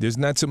concern. There's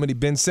not so many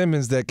Ben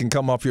Simmons that can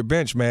come off your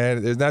bench,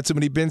 man. There's not so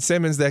many Ben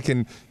Simmons that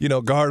can,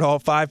 guard all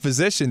 5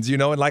 positions,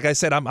 And like I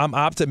said, I'm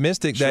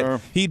optimistic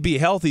that he'd be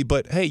healthy.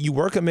 But, hey, you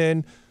work him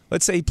in.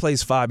 Let's say he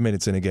plays 5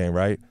 minutes in a game,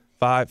 right?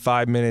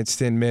 5 minutes,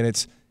 10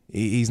 minutes.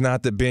 He's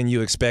not the Ben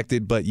you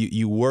expected, but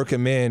you work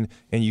him in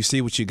and you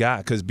see what you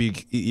got. Because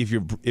if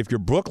you're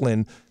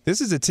Brooklyn, this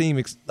is a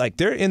team like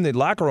they're in the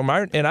locker room.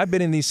 And I've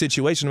been in these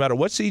situations. No matter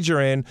what seed you're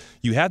in,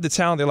 you have the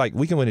talent. They're like,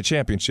 we can win a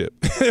championship.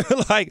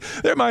 Like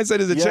their mindset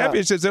is a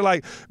championship. They're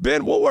like,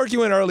 Ben, we'll work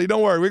you in early.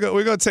 Don't worry,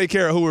 we're gonna take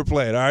care of who we're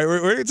playing. All right,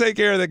 we're gonna take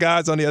care of the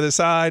guys on the other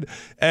side.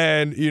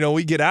 And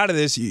we get out of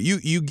this.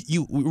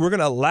 We're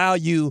gonna allow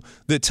you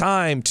the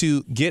time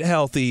to get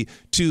healthy,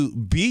 to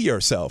be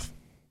yourself.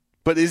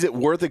 But is it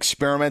worth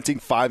experimenting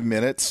 5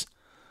 minutes?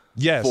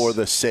 Yes. For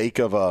the sake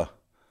of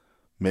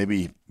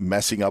maybe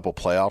messing up a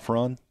playoff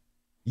run?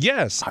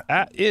 Yes,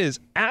 is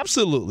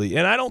absolutely.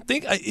 And I don't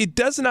think it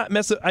does not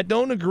mess up. I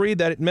don't agree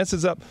that it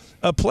messes up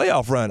a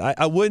playoff run.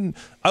 I wouldn't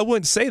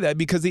say that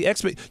because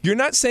you're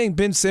not saying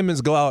Ben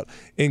Simmons go out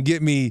and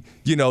get me,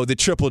 the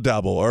triple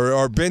double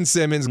or Ben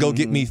Simmons go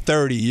get me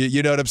 30.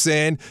 You know what I'm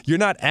saying? You're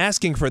not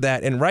asking for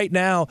that. And right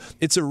now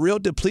it's a real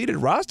depleted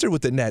roster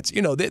with the Nets.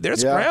 They're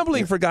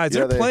scrambling for guys.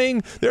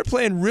 They're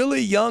playing really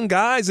young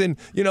guys and,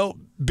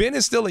 Ben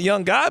is still a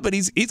young guy, but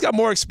he's got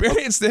more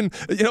experience than,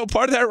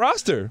 part of that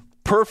roster.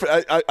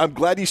 Perfect. I'm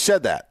glad you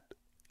said that.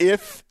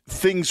 If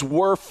things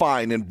were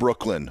fine in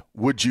Brooklyn,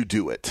 would you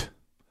do it?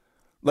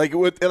 Like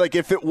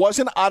if it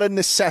wasn't out of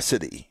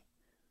necessity,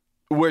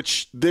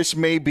 which this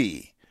may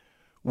be,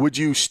 would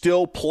you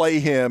still play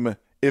him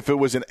if it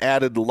was an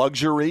added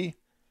luxury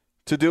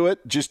to do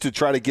it, just to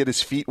try to get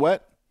his feet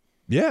wet?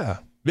 Yeah.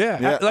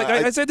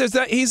 I said,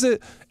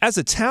 as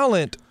a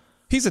talent.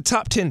 He's a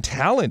top 10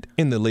 talent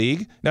in the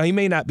league. Now, he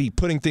may not be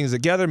putting things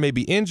together, may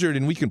be injured,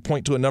 and we can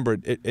point to a number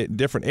of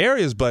different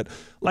areas, but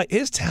like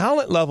his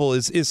talent level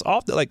is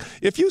off.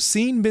 If you've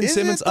seen Ben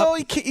Simmons up,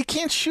 he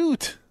can't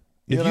shoot.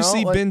 If you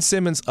see Ben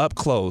Simmons up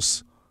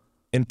close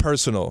and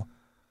personal,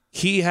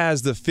 he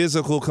has the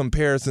physical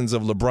comparisons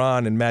of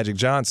LeBron and Magic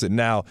Johnson.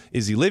 Now,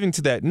 is he living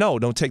to that? No,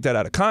 don't take that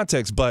out of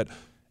context, but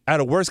at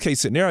a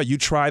worst-case scenario, you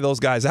try those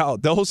guys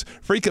out. Those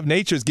freak of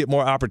natures get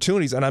more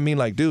opportunities. And I mean,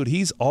 dude,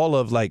 he's all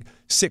of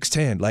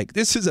 6'10".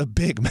 This is a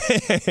big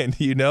man,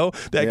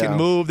 that can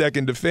move, that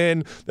can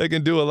defend, that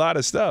can do a lot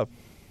of stuff.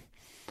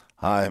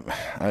 I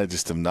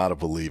just am not a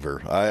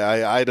believer.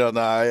 I don't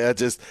know.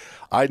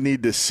 I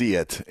need to see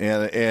it.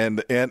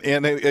 And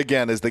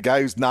again, as the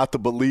guy who's not the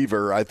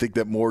believer, I think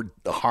that more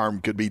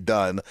harm could be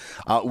done.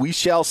 We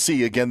shall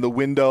see. Again, the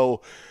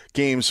window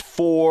games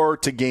 4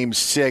 to game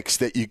 6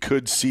 that you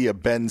could see a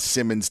Ben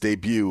Simmons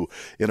debut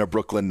in a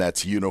Brooklyn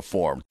Nets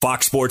uniform.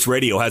 Fox Sports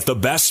Radio has the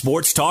best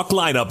sports talk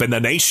lineup in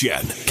the nation.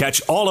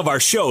 Catch all of our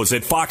shows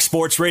at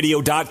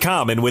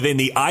foxsportsradio.com and within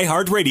the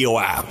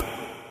iHeartRadio app.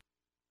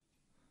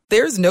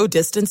 There's no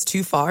distance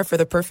too far for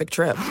the perfect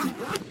trip.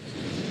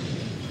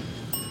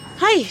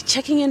 Hi,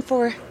 checking in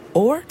for...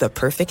 Or the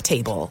perfect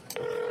table.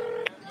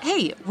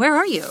 Hey, where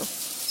are you?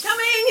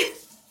 Coming!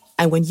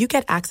 And when you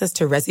get access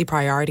to Resi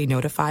Priority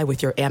Notify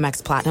with your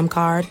Amex Platinum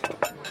card...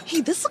 Hey,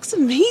 this looks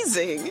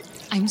amazing!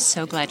 I'm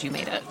so glad you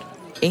made it.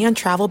 And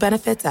travel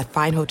benefits at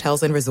fine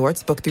hotels and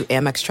resorts booked through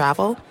Amex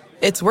Travel,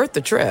 it's worth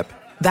the trip.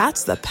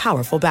 That's the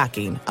powerful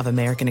backing of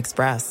American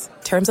Express.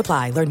 Terms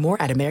apply. Learn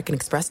more at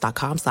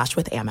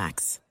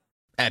americanexpress.com/withAmex.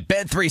 At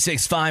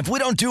Bet365, we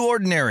don't do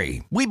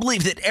ordinary. We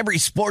believe that every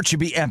sport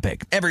should be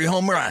epic. Every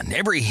home run,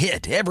 every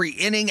hit, every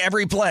inning,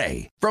 every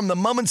play. From the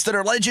moments that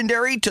are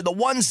legendary to the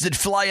ones that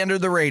fly under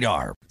the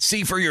radar.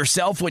 See for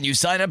yourself when you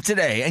sign up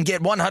today and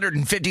get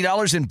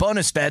 $150 in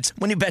bonus bets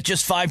when you bet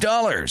just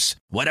 $5.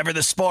 Whatever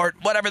the sport,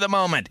 whatever the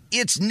moment,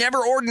 it's never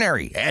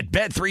ordinary at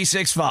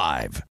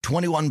Bet365.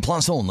 21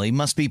 plus only.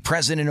 Must be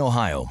present in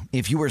Ohio.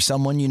 If you or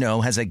someone you know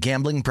has a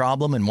gambling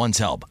problem and wants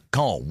help,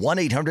 call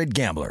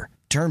 1-800-GAMBLER.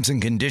 Terms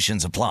and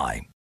conditions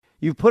apply.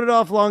 You've put it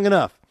off long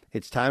enough.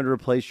 It's time to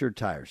replace your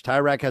tires.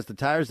 Tire Rack has the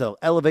tires that'll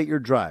elevate your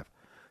drive.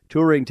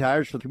 Touring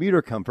tires for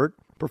commuter comfort,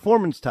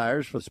 performance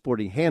tires for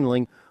sporty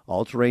handling,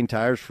 all-terrain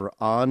tires for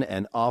on-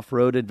 and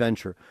off-road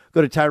adventure.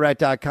 Go to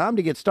TireRack.com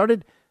to get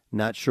started.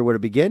 Not sure where to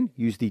begin?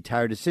 Use the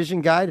Tire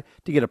Decision Guide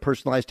to get a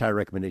personalized tire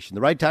recommendation.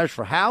 The right tires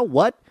for how,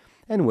 what,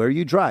 and where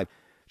you drive.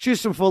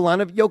 Choose from full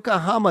line of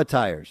Yokohama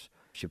tires.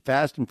 Ship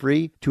fast and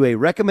free to a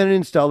recommended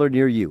installer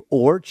near you,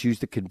 or choose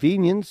the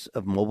convenience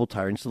of mobile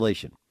tire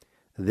installation.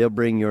 They'll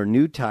bring your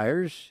new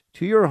tires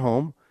to your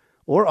home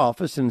or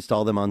office and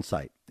install them on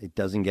site. It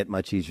doesn't get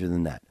much easier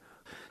than that.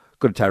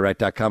 Go to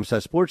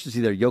TireRack.com/sports to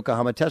see their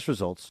Yokohama test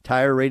results,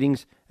 tire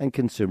ratings, and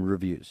consumer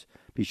reviews.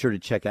 Be sure to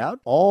check out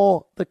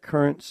all the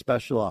current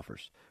special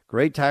offers.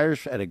 Great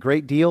tires at a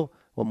great deal.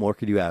 What more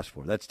could you ask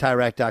for? That's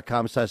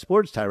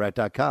TireRack.com/sports,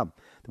 TireRack.com,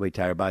 the way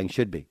tire buying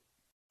should be.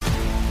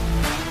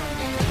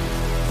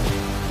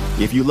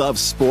 If you love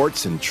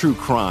sports and true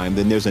crime,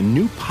 then there's a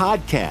new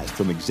podcast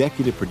from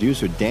executive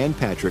producer Dan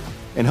Patrick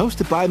and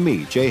hosted by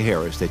me, Jay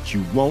Harris, that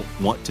you won't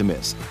want to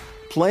miss.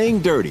 Playing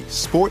Dirty: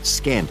 Sports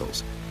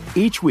Scandals.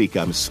 Each week,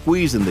 I'm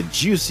squeezing the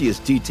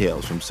juiciest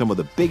details from some of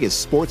the biggest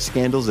sports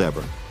scandals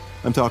ever.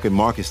 I'm talking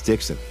Marcus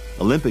Dixon,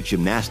 Olympic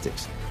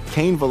gymnastics,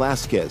 Cain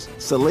Velasquez,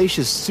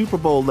 salacious Super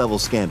Bowl-level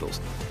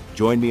scandals.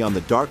 Join me on the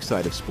dark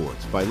side of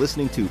sports by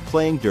listening to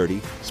Playing Dirty: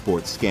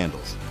 Sports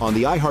Scandals on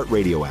the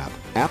iHeartRadio app,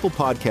 Apple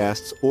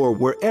Podcasts, or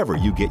wherever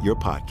you get your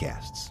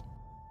podcasts.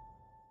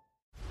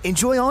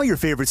 Enjoy all your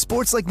favorite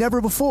sports like never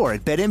before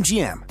at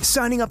BetMGM.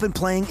 Signing up and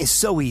playing is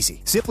so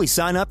easy. Simply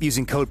sign up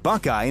using code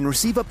Buckeye and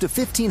receive up to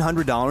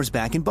 $1,500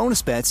 back in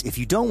bonus bets if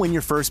you don't win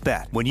your first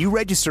bet. When you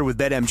register with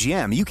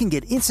BetMGM, you can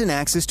get instant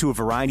access to a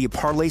variety of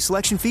parlay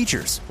selection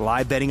features,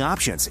 live betting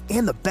options,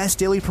 and the best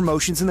daily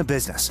promotions in the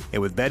business.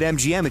 And with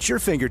BetMGM at your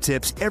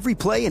fingertips, every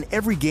play and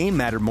every game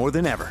matter more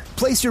than ever.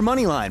 Place your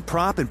moneyline,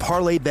 prop, and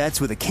parlay bets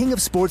with the king of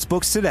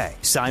sportsbooks today.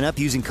 Sign up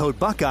using code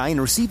Buckeye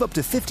and receive up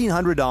to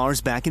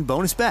 $1,500 back in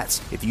bonus bets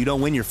if you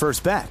don't win your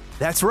first bet.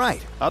 That's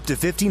right, up to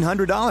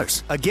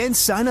 $1,500. Again,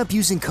 sign up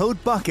using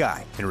code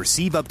Buckeye and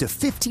receive up to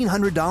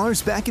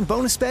 $1,500 back in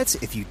bonus bets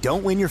if you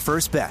don't win your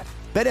first bet.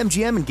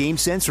 BetMGM and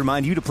GameSense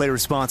remind you to play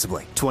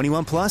responsibly.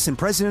 21 plus and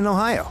present in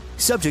Ohio.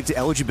 Subject to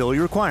eligibility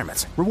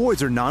requirements.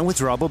 Rewards are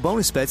non-withdrawable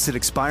bonus bets that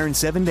expire in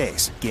 7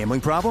 days. Gambling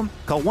problem?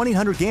 Call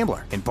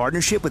 1-800-GAMBLER in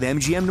partnership with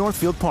MGM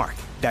Northfield Park.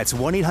 That's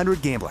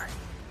 1-800-GAMBLER.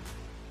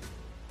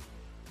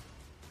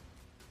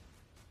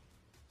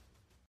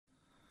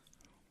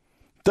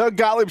 Doug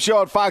Gottlieb Show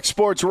on Fox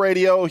Sports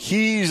Radio.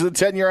 He's the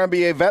 10-year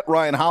NBA vet,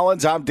 Ryan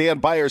Hollins. I'm Dan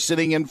Beyer,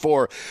 sitting in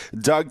for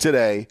Doug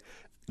today.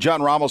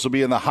 John Ramos will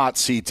be in the hot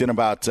seat in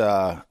about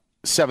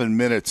 7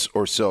 minutes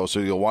or so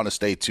you'll want to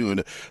stay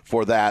tuned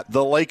for that.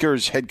 The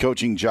Lakers head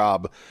coaching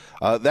job,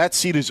 that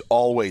seat is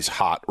always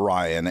hot,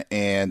 Ryan.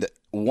 And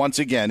once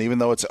again, even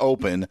though it's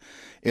open,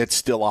 it's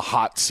still a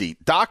hot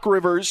seat. Doc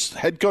Rivers,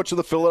 head coach of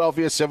the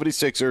Philadelphia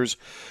 76ers,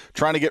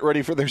 trying to get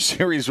ready for their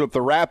series with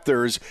the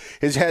Raptors,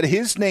 has had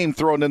his name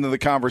thrown into the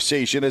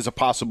conversation as a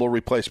possible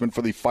replacement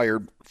for the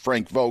fired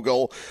Frank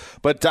Vogel.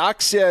 But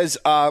Doc says,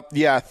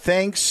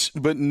 thanks,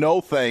 but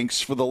no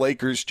thanks for the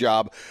Lakers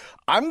job.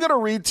 I'm going to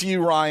read to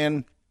you,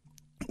 Ryan,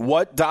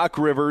 what Doc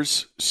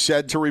Rivers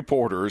said to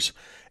reporters,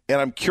 and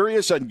I'm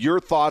curious on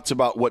your thoughts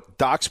about what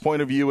Doc's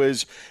point of view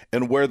is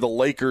and where the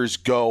Lakers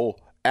go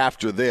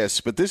after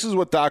this. But this is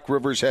what Doc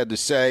Rivers had to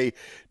say.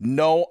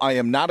 No, I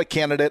am not a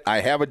candidate. I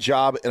have a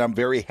job, and I'm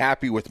very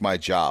happy with my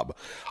job.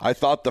 I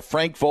thought the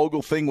Frank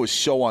Vogel thing was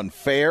so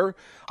unfair.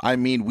 I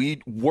mean,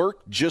 we work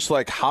just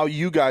like how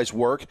you guys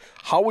work.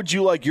 How would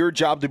you like your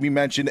job to be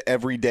mentioned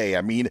every day?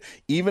 I mean,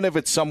 even if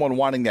it's someone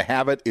wanting to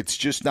have it, it's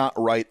just not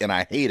right, and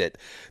I hate it.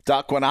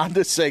 Doc went on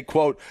to say,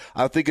 quote,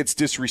 I think it's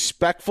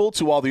disrespectful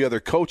to all the other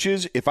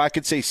coaches. If I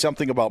could say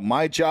something about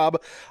my job,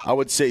 I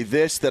would say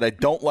this, that I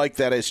don't like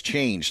that has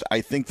changed.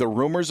 I think the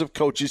rumors of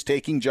coaches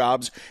taking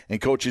jobs and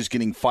coaches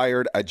getting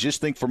fired, I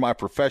just think for my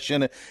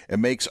profession, it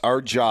makes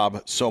our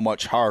job so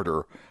much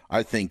harder.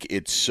 I think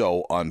it's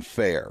so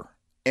unfair.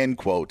 End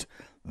quote.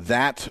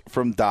 That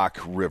from Doc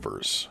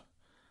Rivers.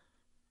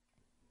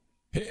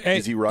 Hey,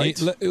 is he right?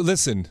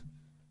 Listen,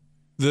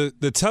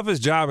 the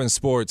toughest job in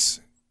sports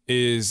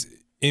is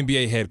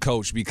NBA head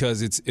coach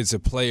because it's a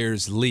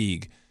players'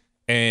 league.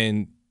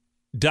 And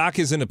Doc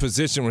is in a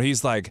position where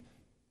he's like,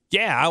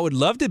 yeah, I would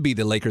love to be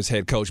the Lakers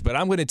head coach, but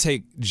I'm going to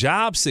take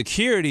job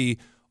security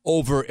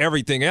over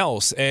everything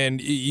else. And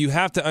you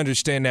have to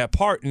understand that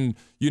part. And,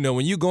 you know,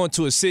 when you go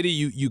into a city,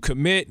 you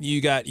commit,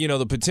 you got, you know,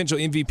 the potential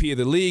MVP of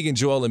the league and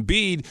Joel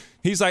Embiid.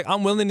 He's like,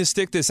 I'm willing to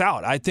stick this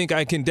out. I think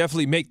I can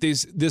definitely make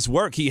this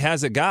work. He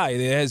has a guy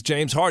that has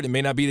James Harden. It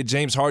may not be the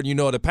James Harden you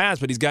know of the past,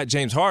 but he's got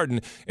James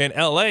Harden. In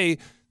L.A.,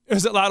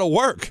 there's a lot of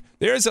work.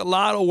 There's a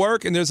lot of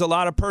work, and there's a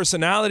lot of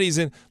personalities.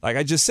 And like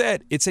I just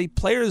said, it's a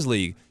players'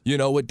 league. You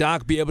know, would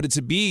Doc be able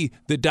to be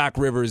the Doc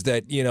Rivers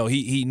that, you know,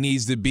 he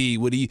needs to be?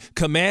 Would he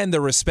command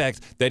the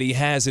respect that he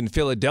has in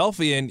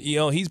Philadelphia? And, you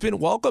know, he's been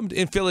welcomed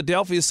in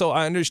Philadelphia, so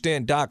I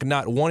understand Doc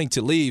not wanting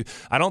to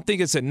leave. I don't think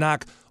it's a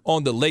knock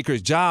on the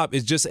Lakers' job.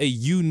 It's just a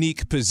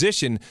unique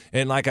position.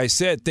 And like I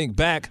said, think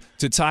back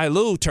to Ty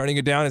Lue turning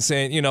it down and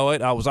saying, you know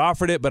what, I was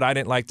offered it, but I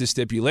didn't like the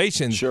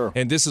stipulations. Sure.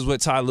 And this is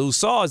what Ty Lue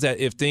saw, is that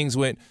if things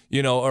went,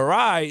 you know,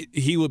 awry,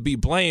 he would be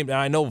blamed. And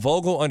I know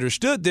Vogel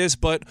understood this,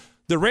 but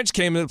the wrench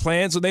came in the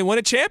plans when they won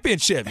a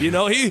championship. You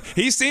know,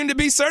 he seemed to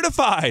be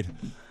certified.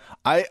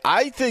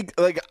 I think,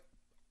 like,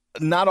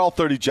 not all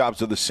 30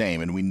 jobs are the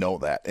same, and we know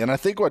that. And I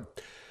think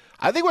what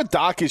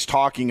Doc is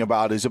talking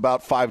about is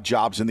about 5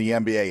 jobs in the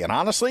NBA. And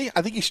honestly,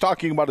 I think he's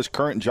talking about his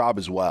current job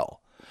as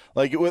well.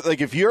 Like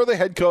if you're the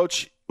head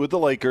coach with the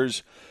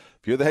Lakers,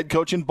 if you're the head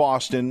coach in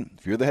Boston,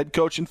 if you're the head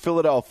coach in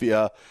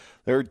Philadelphia,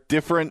 there are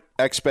different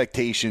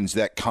expectations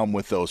that come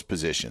with those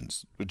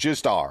positions. There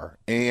just are.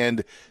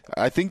 And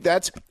I think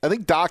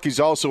Doc is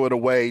also in a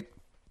way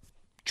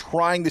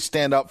trying to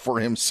stand up for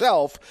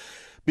himself,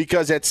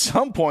 because at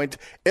some point,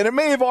 and it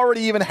may have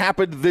already even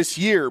happened this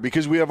year,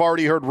 because we have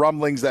already heard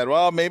rumblings that,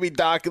 well, maybe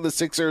Doc and the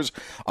Sixers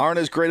aren't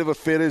as great of a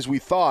fit as we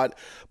thought.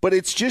 But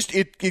it's just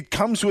it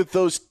comes with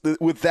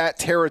that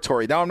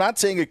territory. Now, I'm not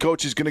saying a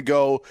coach is going to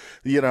go,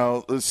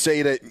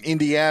 say to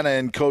Indiana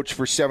and coach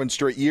for 7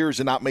 straight years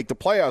and not make the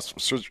playoffs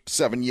for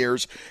 7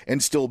 years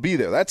and still be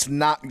there. That's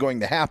not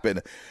going to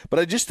happen. But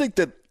I just think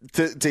that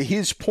to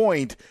his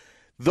point,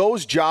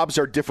 those jobs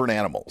are different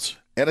animals.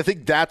 And I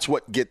think that's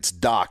what gets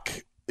Doc,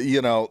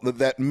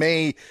 that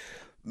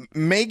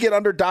may get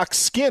under Doc's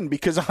skin,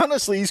 because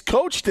honestly, he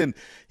coached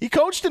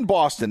in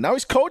Boston. Now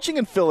he's coaching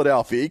in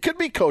Philadelphia. He could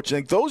be coaching.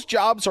 Like, those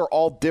jobs are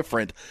all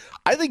different.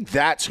 I think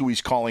that's who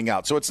he's calling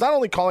out. So it's not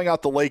only calling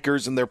out the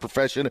Lakers and their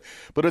profession,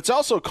 but it's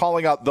also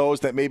calling out those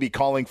that may be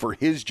calling for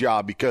his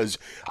job, because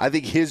I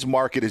think his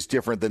market is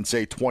different than,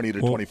 say, 20 to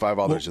 25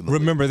 others in the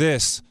remember league.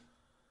 This.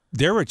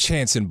 There were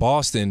chants in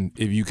Boston,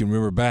 if you can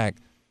remember back,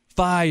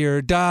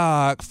 fire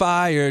Doc,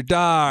 fire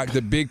Doc.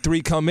 The big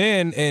 3 come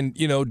in, and,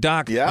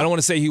 Doc, I don't want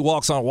to say he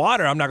walks on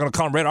water. I'm not going to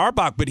call him Red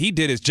Auerbach, but he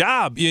did his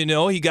job. He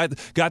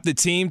got the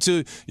team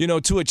to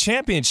a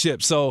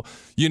championship. So,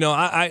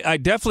 I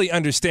definitely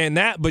understand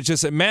that, but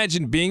just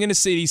imagine being in the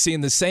city, seeing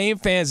the same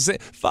fans say,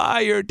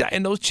 fire Doc,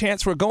 and those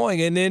chants were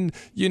going. And then,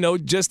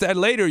 just that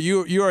later,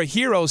 you're a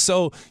hero.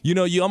 So,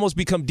 you almost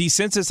become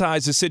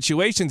desensitized to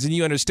situations, and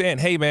you understand,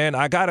 hey, man,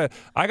 I gotta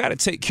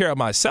take care of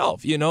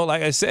myself.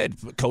 Like I said,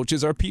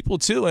 coaches are people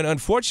too, and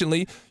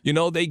unfortunately,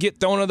 they get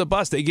thrown on the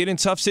bus. They get in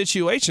tough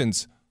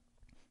situations.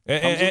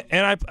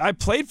 And I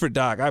played for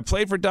Doc. I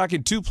played for Doc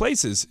in 2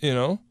 places.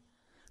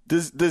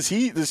 Does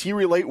he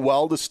relate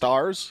well to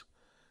stars?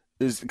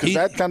 Because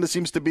that kind of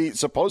seems to be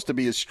supposed to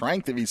be his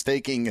strength if he's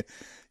taking,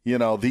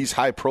 these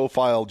high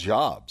profile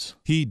jobs.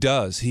 He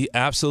does. He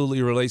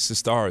absolutely relates to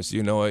stars.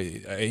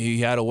 He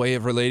had a way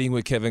of relating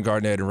with Kevin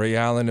Garnett and Ray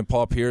Allen and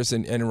Paul Pierce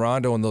and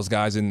Rondo and those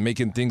guys, and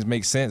making things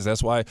make sense.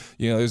 That's why,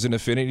 there's an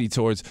affinity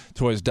towards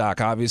Doc.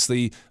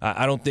 Obviously,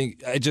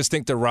 I just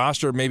think the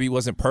roster maybe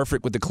wasn't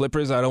perfect with the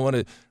Clippers. I don't want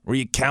to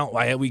recount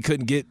why we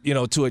couldn't get,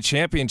 to a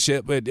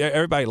championship, but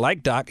everybody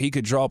liked Doc. He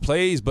could draw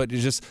plays, but it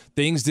just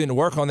things didn't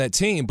work on that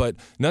team. But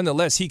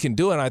nonetheless, he can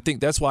do it, and I think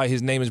that's why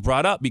his name is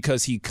brought up,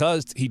 because he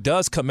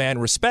does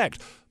command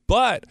respect.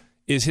 But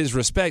is his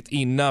respect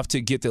enough to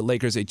get the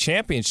Lakers a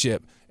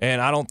championship? And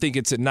I don't think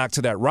it's a knock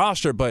to that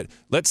roster, but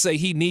let's say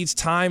he needs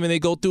time and they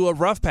go through a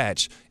rough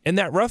patch. And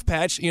that rough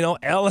patch,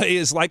 L.A.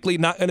 is likely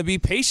not going to be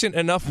patient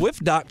enough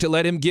with Doc to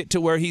let him get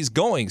to where he's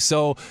going.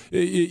 So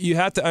you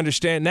have to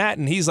understand that.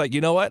 And he's like,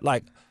 you know what?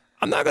 Like,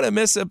 I'm not going to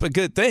mess up a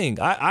good thing.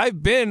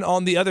 I've been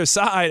on the other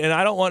side, and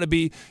I don't want to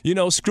be,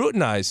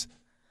 scrutinized.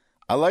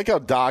 I like how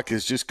Doc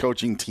is just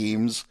coaching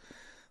teams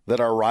that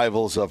are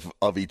rivals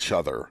of each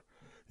other.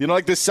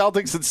 Like the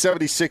Celtics and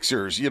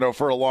 76ers,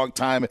 for a long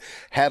time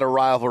had a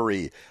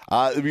rivalry.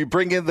 We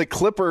bring in the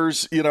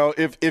Clippers,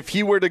 if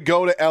he were to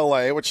go to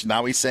L.A., which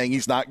now he's saying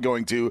he's not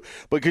going to,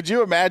 but could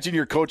you imagine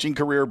your coaching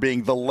career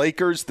being the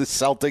Lakers, the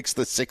Celtics,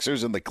 the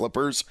Sixers, and the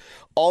Clippers?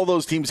 All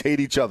those teams hate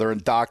each other,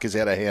 and Doc has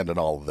had a hand in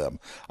all of them.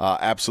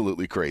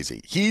 Absolutely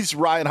crazy. He's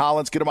Ryan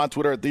Hollins. Get him on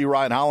Twitter at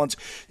 @RyanHollins.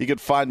 You can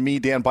find me,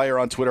 Dan Beyer,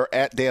 on Twitter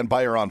at Dan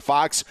Beyer on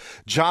Fox.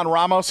 John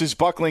Ramos is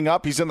buckling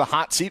up. He's in the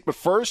hot seat. But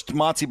first,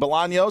 Monty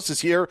Bolaños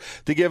is here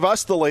to give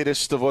us the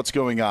latest of what's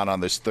going on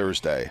this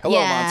Thursday.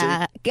 Hello,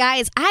 Monty.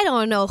 Guys, I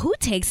don't know who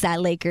takes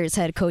that Lakers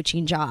head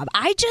coaching job.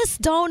 I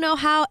just don't know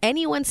how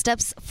anyone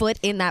steps foot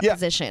in that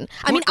position.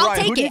 I mean, I'll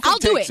take it. I'll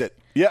do it.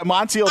 Yeah,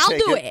 Monty will take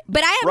it. I'll do it.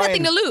 But I have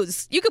nothing to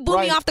lose. You could boo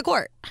me off the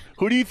court.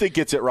 Who do you think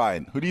gets it,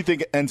 Ryan? Who do you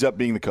think ends up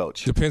being the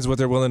coach? Depends what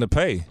they're willing to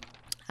pay.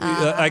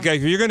 Like,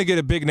 if you're going to get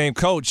a big-name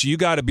coach, you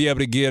got to be able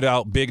to get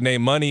out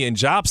big-name money and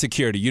job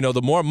security.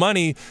 The more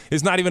money,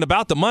 it's not even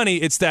about the money.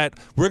 It's that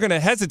we're going to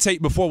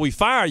hesitate before we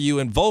fire you,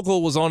 and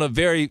Vogel was on a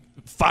very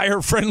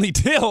fire-friendly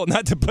deal,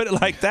 not to put it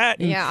like that.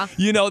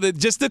 And,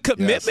 just the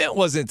commitment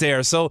wasn't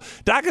there. So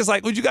Doc is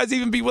like, would you guys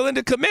even be willing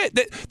to commit?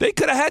 They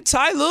could have had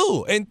Ty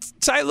Lue, and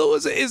Ty Lue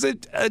is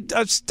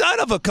a stud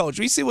of a coach.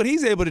 We see what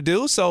he's able to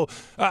do. So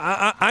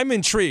I'm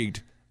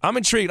intrigued.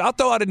 I'll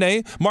throw out a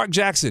name, Mark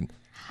Jackson.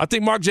 I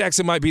think Mark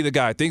Jackson might be the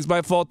guy. Things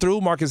might fall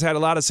through. Mark has had a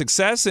lot of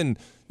success, and,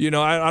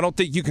 I don't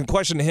think you can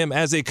question him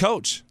as a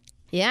coach.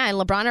 Yeah, and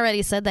LeBron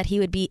already said that he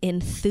would be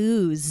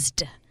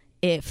enthused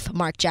if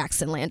Mark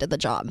Jackson landed the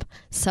job.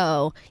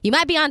 So you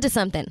might be onto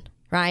something,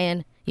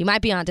 Ryan. You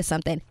might be onto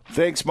something.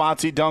 Thanks,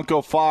 Monty. Don't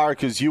go far,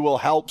 because you will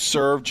help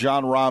serve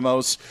John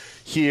Ramos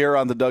here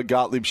on the Doug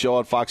Gottlieb Show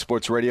on Fox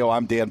Sports Radio.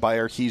 I'm Dan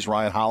Beyer. He's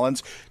Ryan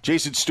Hollins.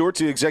 Jason Stewart's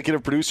the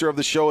executive producer of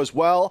the show as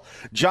well.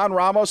 John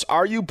Ramos,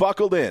 are you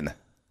buckled in?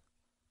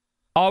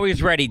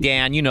 Always ready,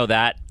 Dan. You know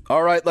that.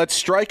 All right, let's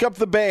strike up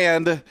the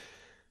band.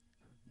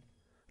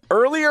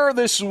 Earlier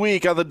this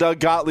week on the Doug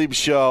Gottlieb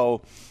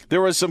Show,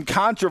 there was some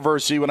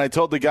controversy when I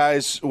told the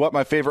guys what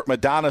my favorite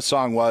Madonna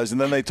song was,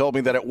 and then they told me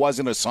that it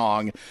wasn't a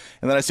song.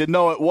 And then I said,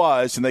 no, it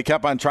was, and they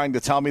kept on trying to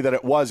tell me that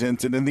it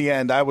wasn't. And in the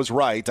end, I was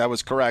right. I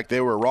was correct.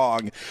 They were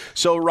wrong.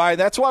 So, Ryan,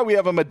 that's why we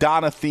have a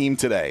Madonna theme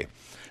today.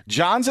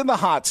 John's in the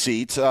hot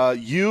seat.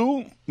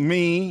 You,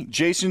 me,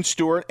 Jason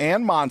Stewart,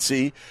 and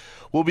Monty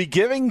will be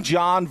giving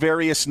John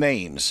various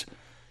names.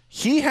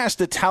 He has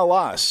to tell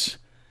us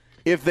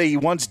if they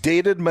once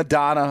dated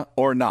Madonna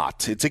or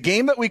not. It's a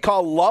game that we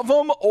call Love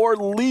 'em or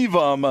Leave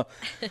 'em,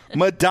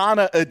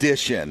 Madonna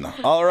edition.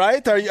 All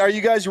right? Are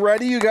you guys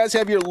ready? You guys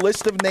have your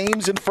list of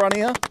names in front of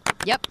you?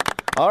 Yep.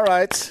 All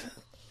right.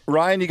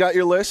 Ryan, you got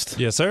your list?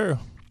 Yes, sir.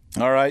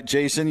 All right.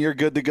 Jason, you're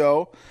good to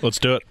go. Let's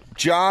do it.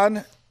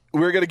 John,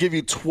 we're going to give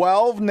you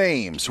 12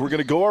 names. We're going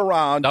to go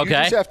around. Okay. You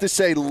just have to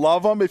say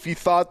love them if you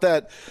thought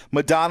that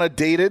Madonna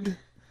dated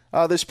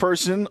this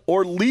person,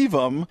 or leave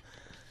them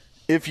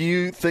if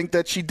you think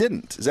that she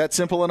didn't. Is that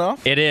simple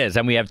enough? It is,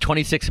 and we have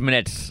 26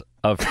 minutes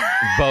of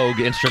Vogue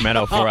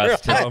instrumental for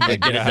us to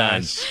get it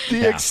done.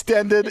 The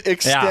extended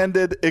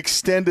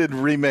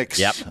remix.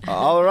 Yep.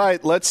 All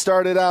right, let's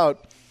start it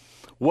out.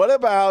 What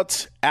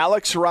about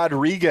Alex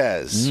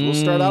Rodriguez? We'll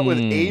start out with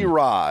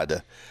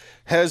A-Rod.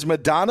 Has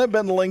Madonna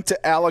been linked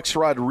to Alex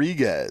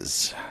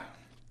Rodriguez?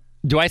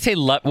 Do I say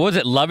what was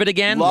it? Love it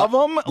again? Love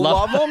 'em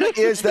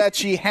is that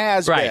she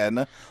has Right.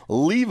 been.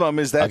 Leave 'em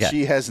is that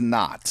she has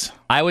not.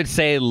 I would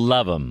say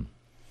love 'em.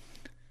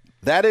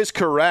 That is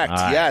correct.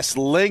 Right. Yes,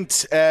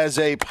 linked as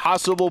a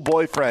possible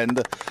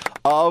boyfriend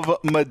of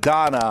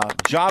Madonna.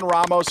 John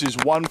Ramos is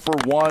 1 for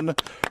 1.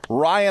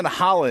 Ryan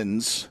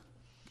Hollins,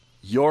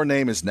 your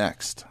name is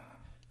next.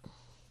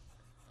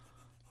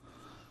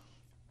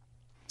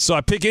 So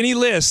I pick any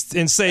list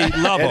and say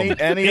love them.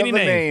 Any of the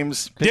name.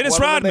 names. Pick Dennis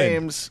one of the Rodman.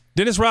 names.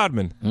 Dennis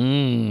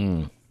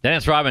Rodman.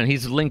 Dennis Rodman.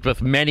 He's linked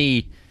with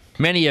many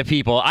of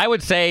people. I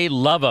would say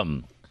love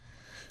him.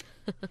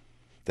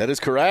 That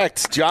is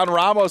correct. John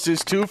Ramos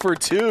is 2 for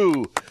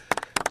 2.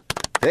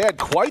 They had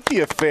quite the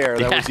affair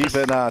that was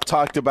even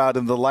talked about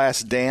in The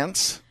Last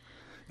Dance.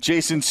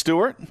 Jason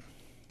Stewart.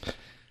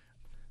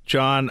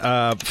 John,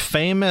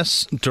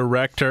 famous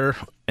director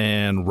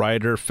and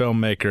writer,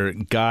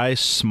 filmmaker, Guy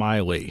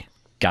Smiley.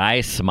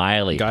 Guy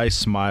Smiley.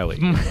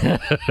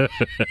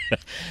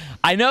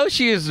 I know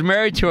she is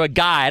married to a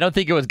guy. I don't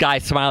think it was Guy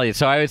Smiley,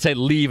 so I would say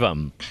leave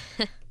him.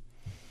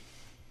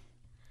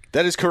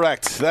 That is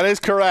correct.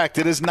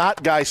 It is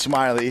not Guy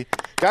Smiley.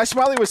 Guy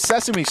Smiley was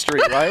Sesame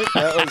Street, right?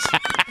 That was.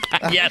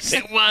 Yes,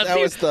 it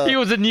was. He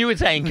was a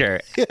news anchor.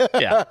 Yes.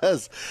 Yeah.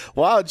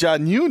 Wow,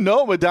 John, you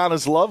know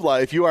Madonna's love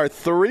life. You are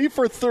 3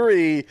 for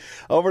 3.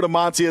 Over to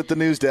Monty at the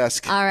news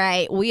desk. All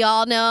right. We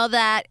all know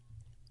that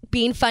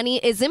being funny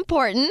is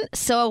important.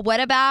 So what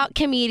about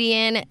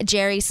comedian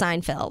Jerry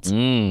Seinfeld?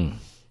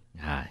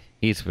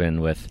 He's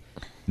been with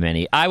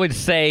many. I would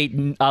say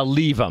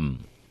leave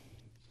him.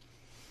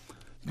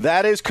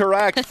 That is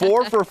correct.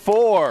 4 for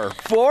 4.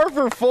 4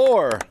 for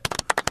 4.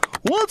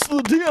 What's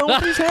the deal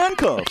with these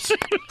handcuffs?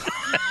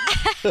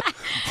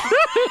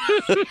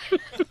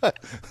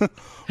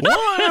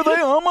 Why are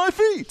they on my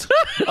feet?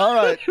 All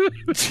right.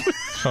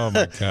 Oh,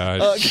 my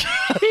gosh.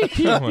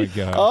 Oh, my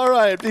God. All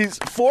right. He's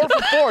 4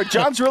 for 4.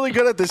 John's really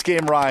good at this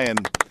game, Ryan.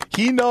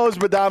 He knows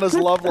Madonna's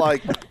love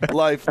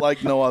life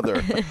like no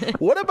other.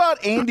 What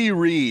about Andy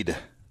Reid?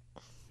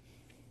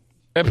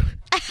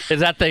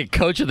 Is that the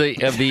coach of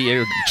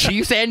the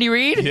Chiefs, Andy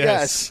Reid?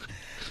 Yes.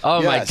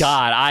 Oh, my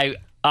God.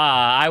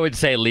 I would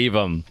say leave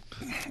him.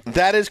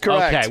 That is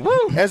correct. Okay.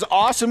 Woo. As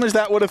awesome as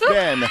that would have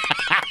been,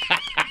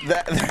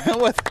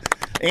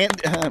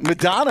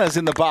 Madonna's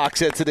in the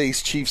box at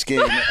today's Chiefs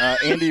game.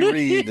 Andy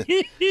Reid,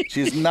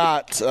 she has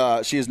not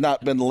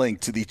been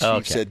linked to the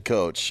Chiefs head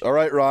coach. All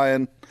right,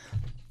 Ryan.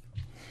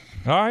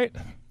 All right.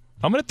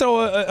 I'm going to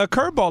throw a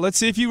curveball. Let's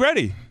see if you're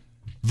ready.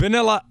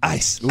 Vanilla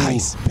Ice. Ooh.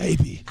 Ice,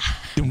 baby.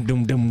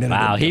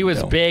 Wow, he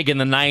was big in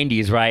the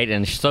 90s, right?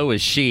 And so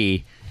was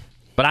she.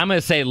 But I'm going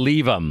to say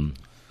leave him.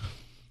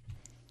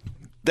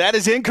 That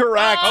is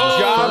incorrect.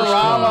 John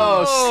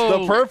Ramos.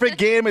 The perfect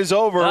game is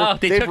over. Oh,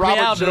 they Dave took me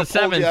out Roberts to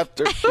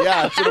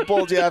the should have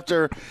pulled you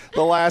after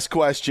the last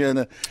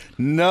question.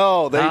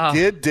 No, they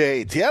did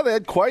date. Yeah, they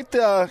had quite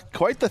the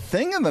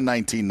thing in the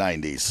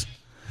 1990s.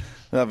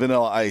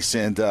 Vanilla Ice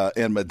and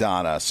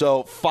Madonna.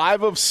 So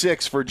 5 of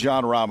 6 for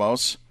John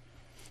Ramos.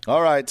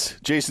 All right,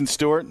 Jason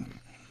Stewart.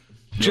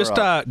 Just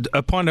a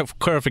point of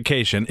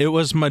clarification. It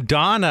was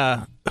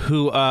Madonna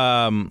who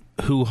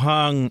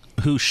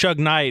Suge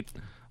Knight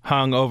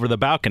hung over the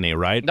balcony,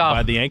 right? No.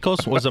 By the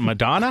ankles. Was it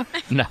Madonna?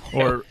 No,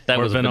 that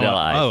was Vanilla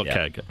Ice. Oh,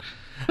 okay, good.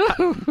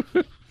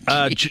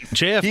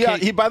 JFK.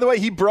 He, by the way,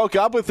 he broke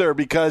up with her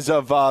because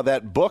of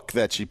that book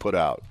that she put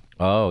out.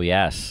 Oh,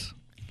 yes.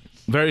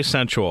 Very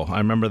sensual. I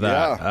remember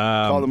that.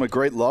 Yeah, called him a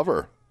great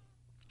lover.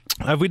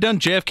 Have we done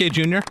JFK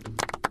Jr.?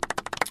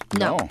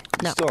 No.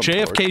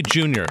 JFK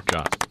Jr.,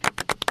 John.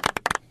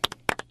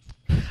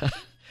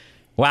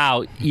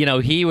 Wow,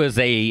 he was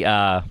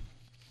a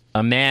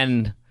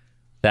man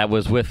that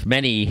was with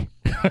many.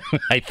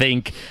 I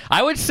think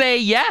I would say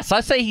yes.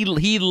 I say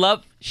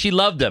she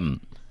loved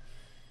him.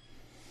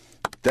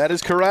 That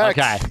is correct.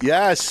 Okay.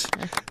 Yes,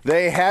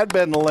 they had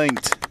been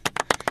linked.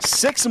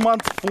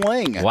 6-month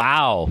fling.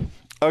 Wow.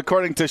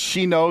 According to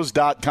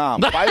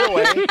SheKnows.com. By the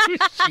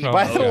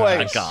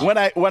way,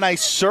 when I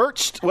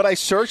searched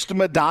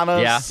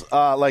Madonna's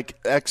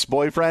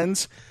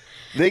ex-boyfriends,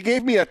 they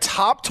gave me a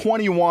top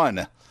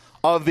 21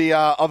 of the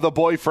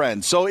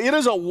boyfriends. So it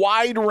is a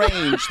wide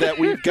range that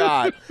we've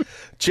got.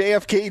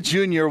 JFK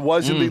Jr.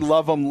 was in the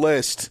Love 'em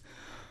list.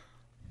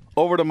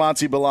 Over to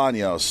Monty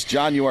Bolaños.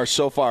 John, you are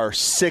so far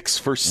 6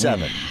 for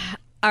 7.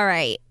 All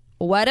right.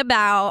 What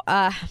about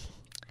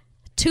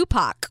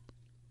Tupac?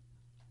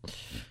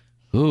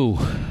 Ooh.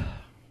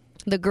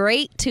 The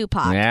great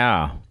Tupac.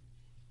 Yeah.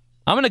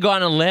 I'm going to go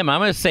on a limb. I'm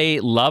going to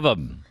say love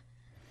him.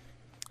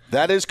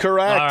 That is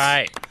correct. All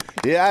right.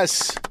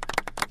 Yes.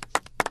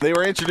 They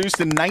were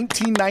introduced in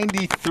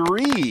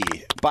 1993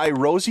 by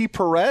Rosie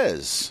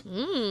Perez.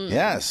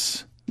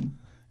 Yes.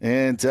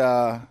 And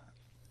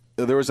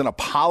there was an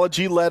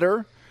apology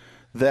letter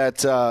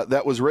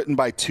that was written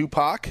by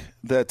Tupac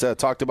that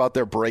talked about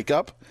their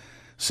breakup.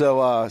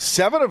 So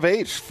 7 of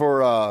 8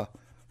 for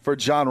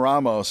John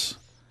Ramos.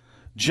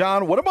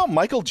 John, what about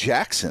Michael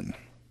Jackson?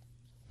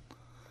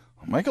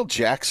 Michael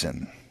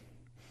Jackson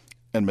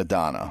and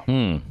Madonna.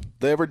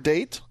 They ever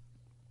date?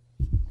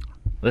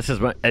 This is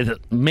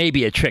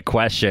maybe a trick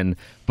question,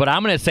 but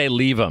I'm going to say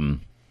leave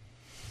him.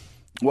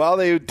 Well,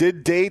 they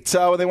did date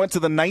when they went to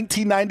the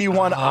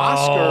 1991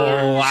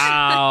 Oscars. Oh,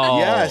 wow.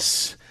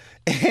 Yes.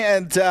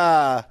 And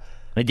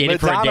they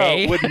dated Madonna for a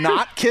day? would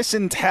not kiss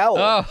and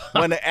tell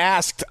when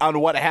asked on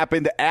what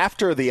happened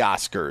after the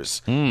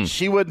Oscars.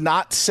 She would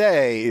not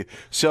say.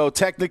 So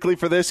technically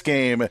for this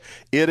game,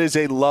 it is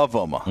a love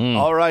 'em.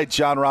 All right,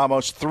 John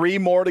Ramos, 3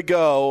 more to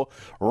go.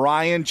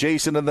 Ryan,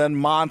 Jason, and then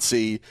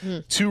Monty.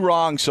 2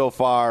 wrong so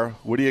far.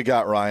 What do you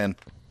got, Ryan?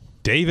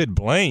 David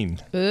Blaine.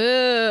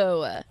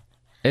 Ooh.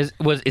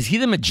 Is he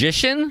the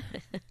magician?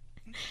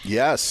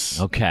 Yes.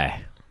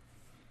 Okay.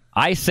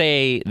 I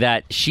say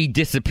that she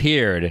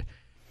disappeared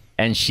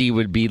and she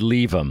would be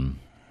leave him.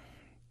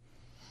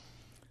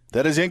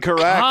 That is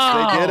incorrect.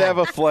 They did have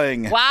a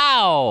fling.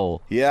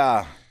 Wow.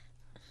 Yeah.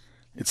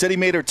 It said he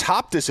made her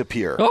top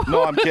disappear.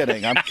 No, I'm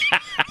kidding. I'm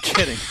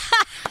kidding.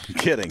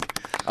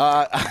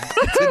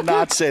 I did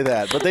not say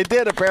that, but they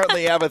did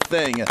apparently have a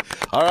thing.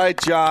 All right,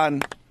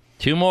 John.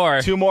 2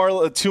 more. 2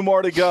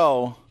 more to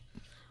go.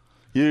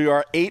 You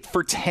are 8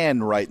 for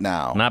 10 right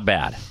now. Not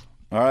bad.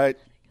 All right,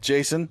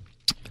 Jason.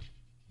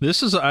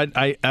 This is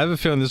I have a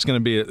feeling this is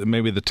going to be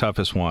maybe the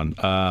toughest one.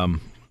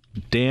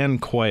 Dan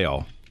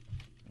Quayle.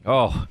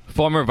 Oh,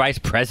 former Vice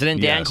President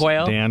Dan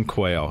Quayle? Dan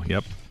Quayle,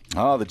 yep.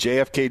 Oh, the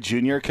JFK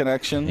Jr.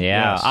 connection?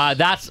 Yeah.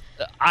 Yes.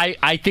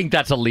 I think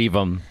that's a leave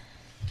him.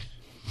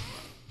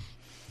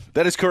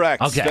 That is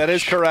correct. Okay. That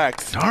is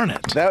correct. Darn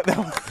it. That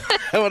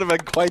would have been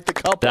quite the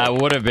couple. That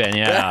would have been,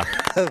 yeah.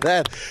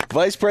 that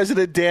Vice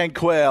President Dan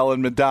Quayle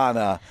and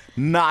Madonna,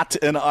 not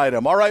an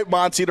item. All right,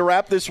 Monty, to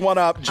wrap this one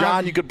up,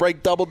 John, you could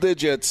break double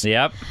digits.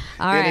 Yep.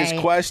 All his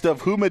quest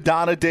of who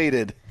Madonna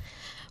dated.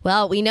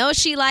 Well, we know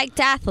she liked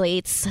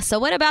athletes. So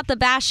what about the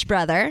Bash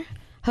brother,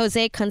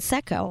 Jose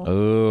Canseco?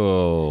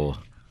 Ooh.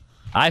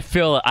 I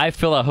feel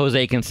a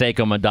Jose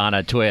Canseco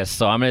Madonna twist,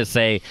 so I'm going to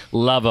say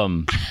love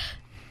him.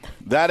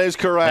 That is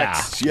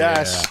correct. Yeah.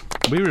 Yes.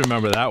 Yeah. We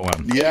remember that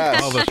one.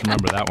 Yes. All of us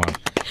remember that one.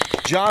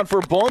 John,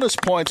 for bonus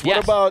points,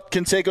 what about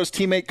Canseco's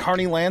teammate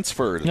Carney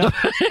Lansford? Not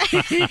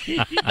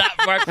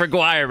Mark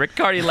McGuire, but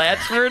Carney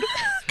Lansford?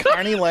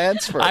 Carney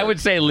Lansford. I would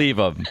say leave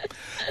him.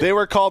 They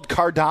were called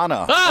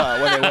Cardano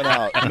when they went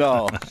out.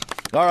 No.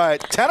 All right,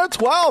 10 of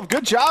 12.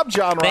 Good job,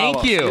 John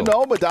Ramos. Thank you. You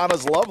know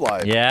Madonna's love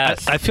life.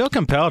 Yes. I feel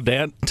compelled,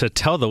 Dan, to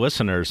tell the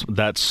listeners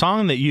that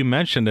song that you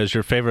mentioned as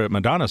your favorite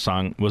Madonna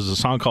song was a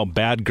song called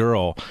Bad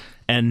Girl.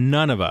 And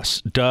none of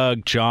us,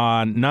 Doug,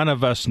 John, none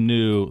of us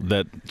knew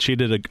that she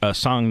did a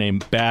song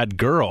named Bad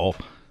Girl,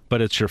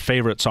 but it's your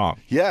favorite song.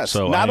 Yes.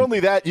 So Not only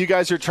that, you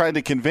guys are trying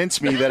to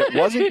convince me that it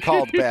wasn't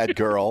called Bad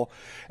Girl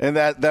and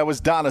that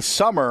was Donna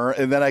Summer,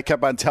 and then I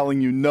kept on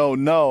telling you no,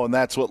 and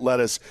that's what led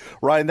us,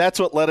 Ryan, that's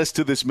what led us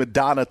to this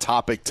Madonna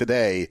topic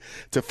today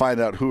to find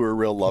out who her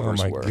real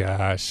lovers were. Oh, my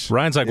gosh.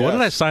 Ryan's like, what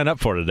did I sign up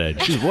for today?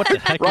 Jeez, what the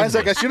heck Ryan's is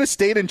like, this? I should have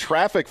stayed in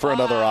traffic for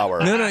another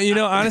hour.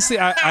 No, honestly,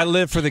 I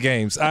live for the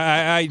games.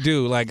 I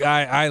do. Like,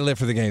 I live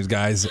for the games,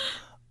 guys.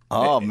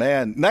 Oh,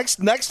 man.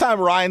 Next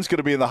time, Ryan's going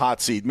to be in the hot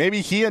seat.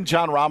 Maybe he and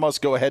John Ramos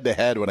go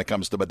head-to-head when it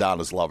comes to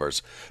Madonna's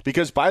lovers.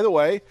 Because, by the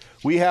way,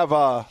 we have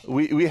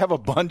we have a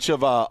bunch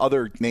of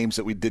other names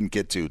that we didn't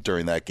get to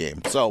during that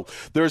game. So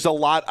there's a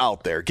lot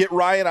out there. Get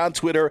Ryan on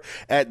Twitter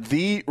at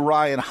the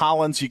Ryan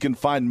Hollins. You can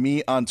find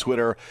me on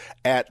Twitter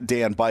at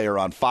Dan Beyer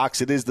on Fox.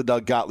 It is the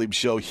Doug Gottlieb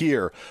Show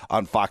here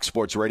on Fox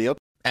Sports Radio.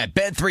 At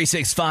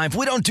Bet365,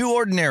 we don't do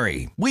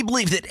ordinary. We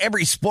believe that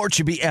every sport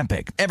should be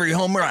epic. Every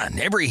home run,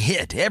 every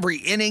hit, every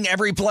inning,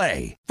 every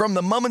play. From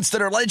the moments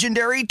that are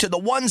legendary to the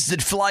ones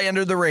that fly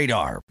under the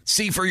radar.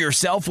 See for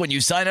yourself when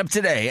you sign up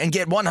today and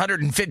get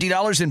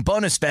 $150 in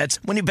bonus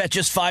bets when you bet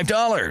just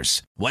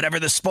 $5. Whatever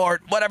the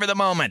sport, whatever the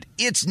moment,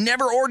 it's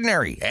never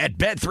ordinary at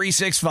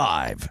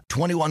Bet365.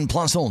 21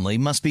 plus only.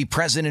 Must be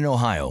present in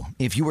Ohio.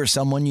 If you or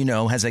someone you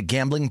know has a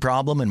gambling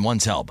problem and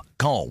wants help,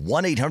 call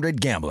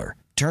 1-800-GAMBLER.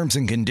 Terms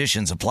and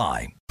conditions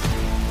apply.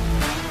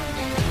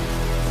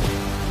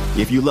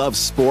 If you love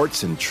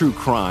sports and true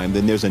crime,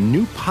 then there's a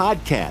new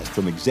podcast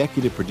from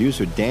executive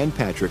producer Dan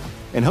Patrick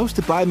and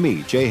hosted by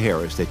me, Jay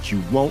Harris, that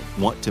you won't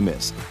want to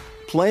miss.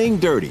 Playing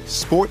Dirty: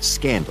 Sports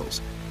Scandals.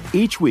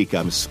 Each week,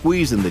 I'm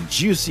squeezing the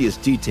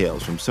juiciest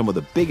details from some of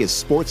the biggest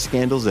sports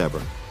scandals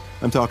ever.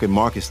 I'm talking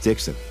Marcus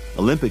Dixon,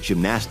 Olympic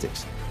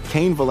gymnastics,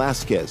 Cain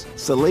Velasquez,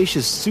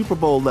 salacious Super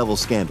Bowl-level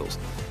scandals.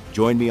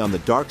 Join me on the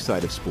dark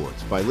side of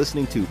sports by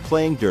listening to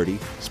Playing Dirty: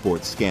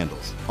 Sports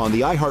Scandals on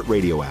the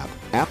iHeartRadio app,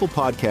 Apple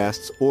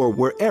Podcasts, or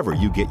wherever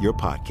you get your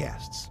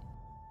podcasts.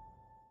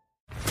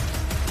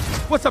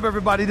 What's up,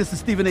 everybody? This is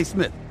Stephen A.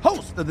 Smith,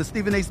 host of the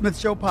Stephen A. Smith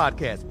Show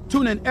podcast.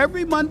 Tune in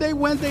every Monday,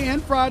 Wednesday,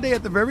 and Friday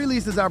at the very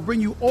least as I bring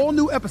you all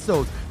new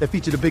episodes that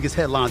feature the biggest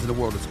headlines in the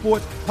world of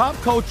sports, pop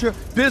culture,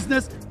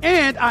 business,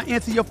 and I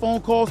answer your phone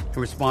calls and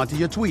respond to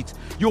your tweets.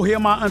 You'll hear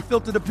my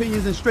unfiltered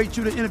opinions and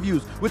straight-shooter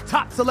interviews with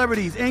top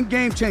celebrities and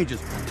game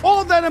changers. All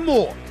of that and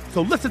more.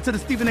 So listen to the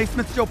Stephen A.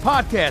 Smith Show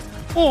podcast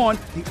on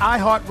the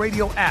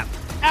iHeartRadio app,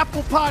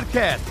 Apple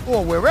Podcasts,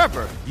 or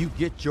wherever you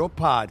get your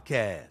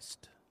podcast.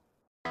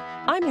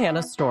 I'm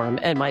Hannah Storm,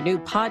 and my new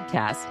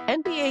podcast,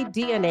 NBA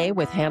DNA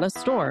with Hannah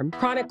Storm,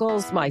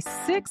 chronicles my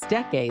 6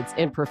 decades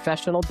in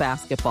professional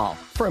basketball.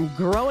 From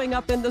growing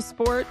up in the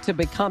sport to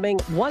becoming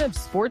one of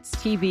sports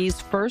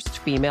TV's first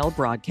female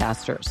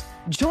broadcasters.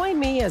 Join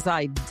me as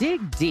I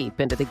dig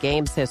deep into the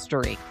game's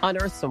history,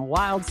 unearth some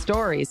wild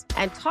stories,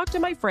 and talk to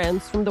my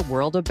friends from the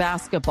world of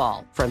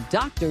basketball, from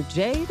Dr.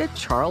 J to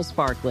Charles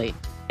Barkley.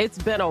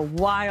 It's been a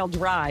wild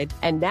ride,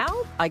 and now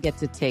I get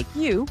to take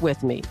you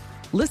with me.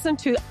 Listen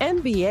to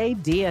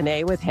NBA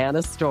DNA with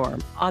Hannah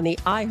Storm on the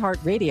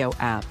iHeartRadio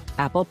app,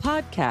 Apple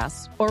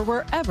Podcasts, or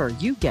wherever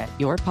you get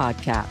your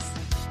podcasts.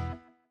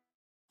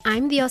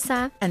 I'm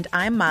Diosa. And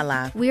I'm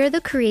Mala. We are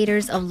the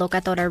creators of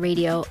Locatora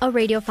Radio, a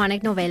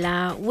radiophonic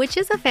novela, which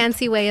is a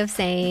fancy way of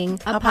saying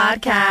a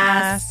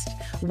podcast.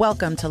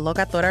 Welcome to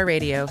Locatora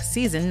Radio,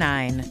 Season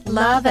 9.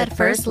 Love at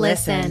first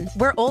listen.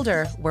 We're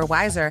older, we're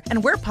wiser,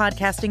 and we're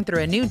podcasting through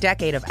a new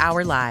decade of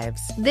our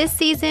lives. This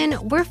season,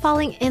 we're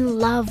falling in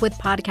love with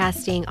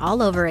podcasting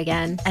all over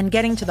again. And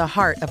getting to the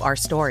heart of our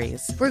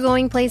stories. We're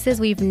going places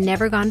we've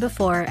never gone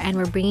before, and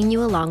we're bringing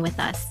you along with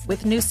us.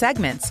 With new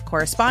segments,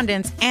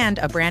 correspondence, and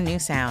a brand new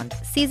sound.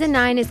 Season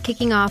 9 is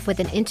kicking off with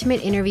an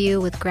intimate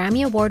interview with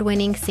Grammy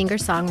Award-winning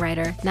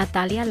singer-songwriter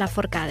Natalia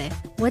Lafourcade.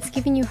 What's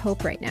giving you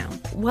hope right now?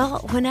 Well,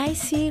 when I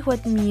see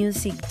what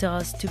music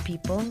does to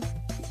people,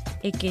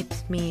 it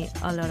gives me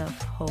a lot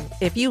of hope.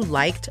 If you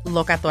liked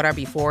Locatora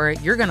before,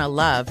 you're going to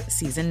love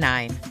Season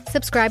 9.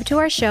 Subscribe to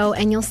our show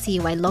and you'll see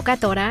why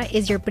Locatora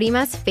is your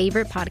prima's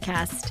favorite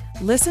podcast.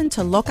 Listen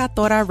to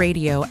Locatora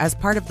Radio as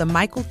part of the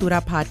My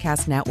Cultura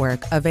Podcast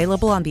Network,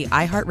 available on the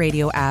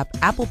iHeartRadio app,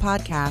 Apple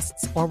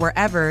Podcasts, or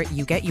wherever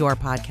you get your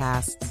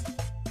podcasts.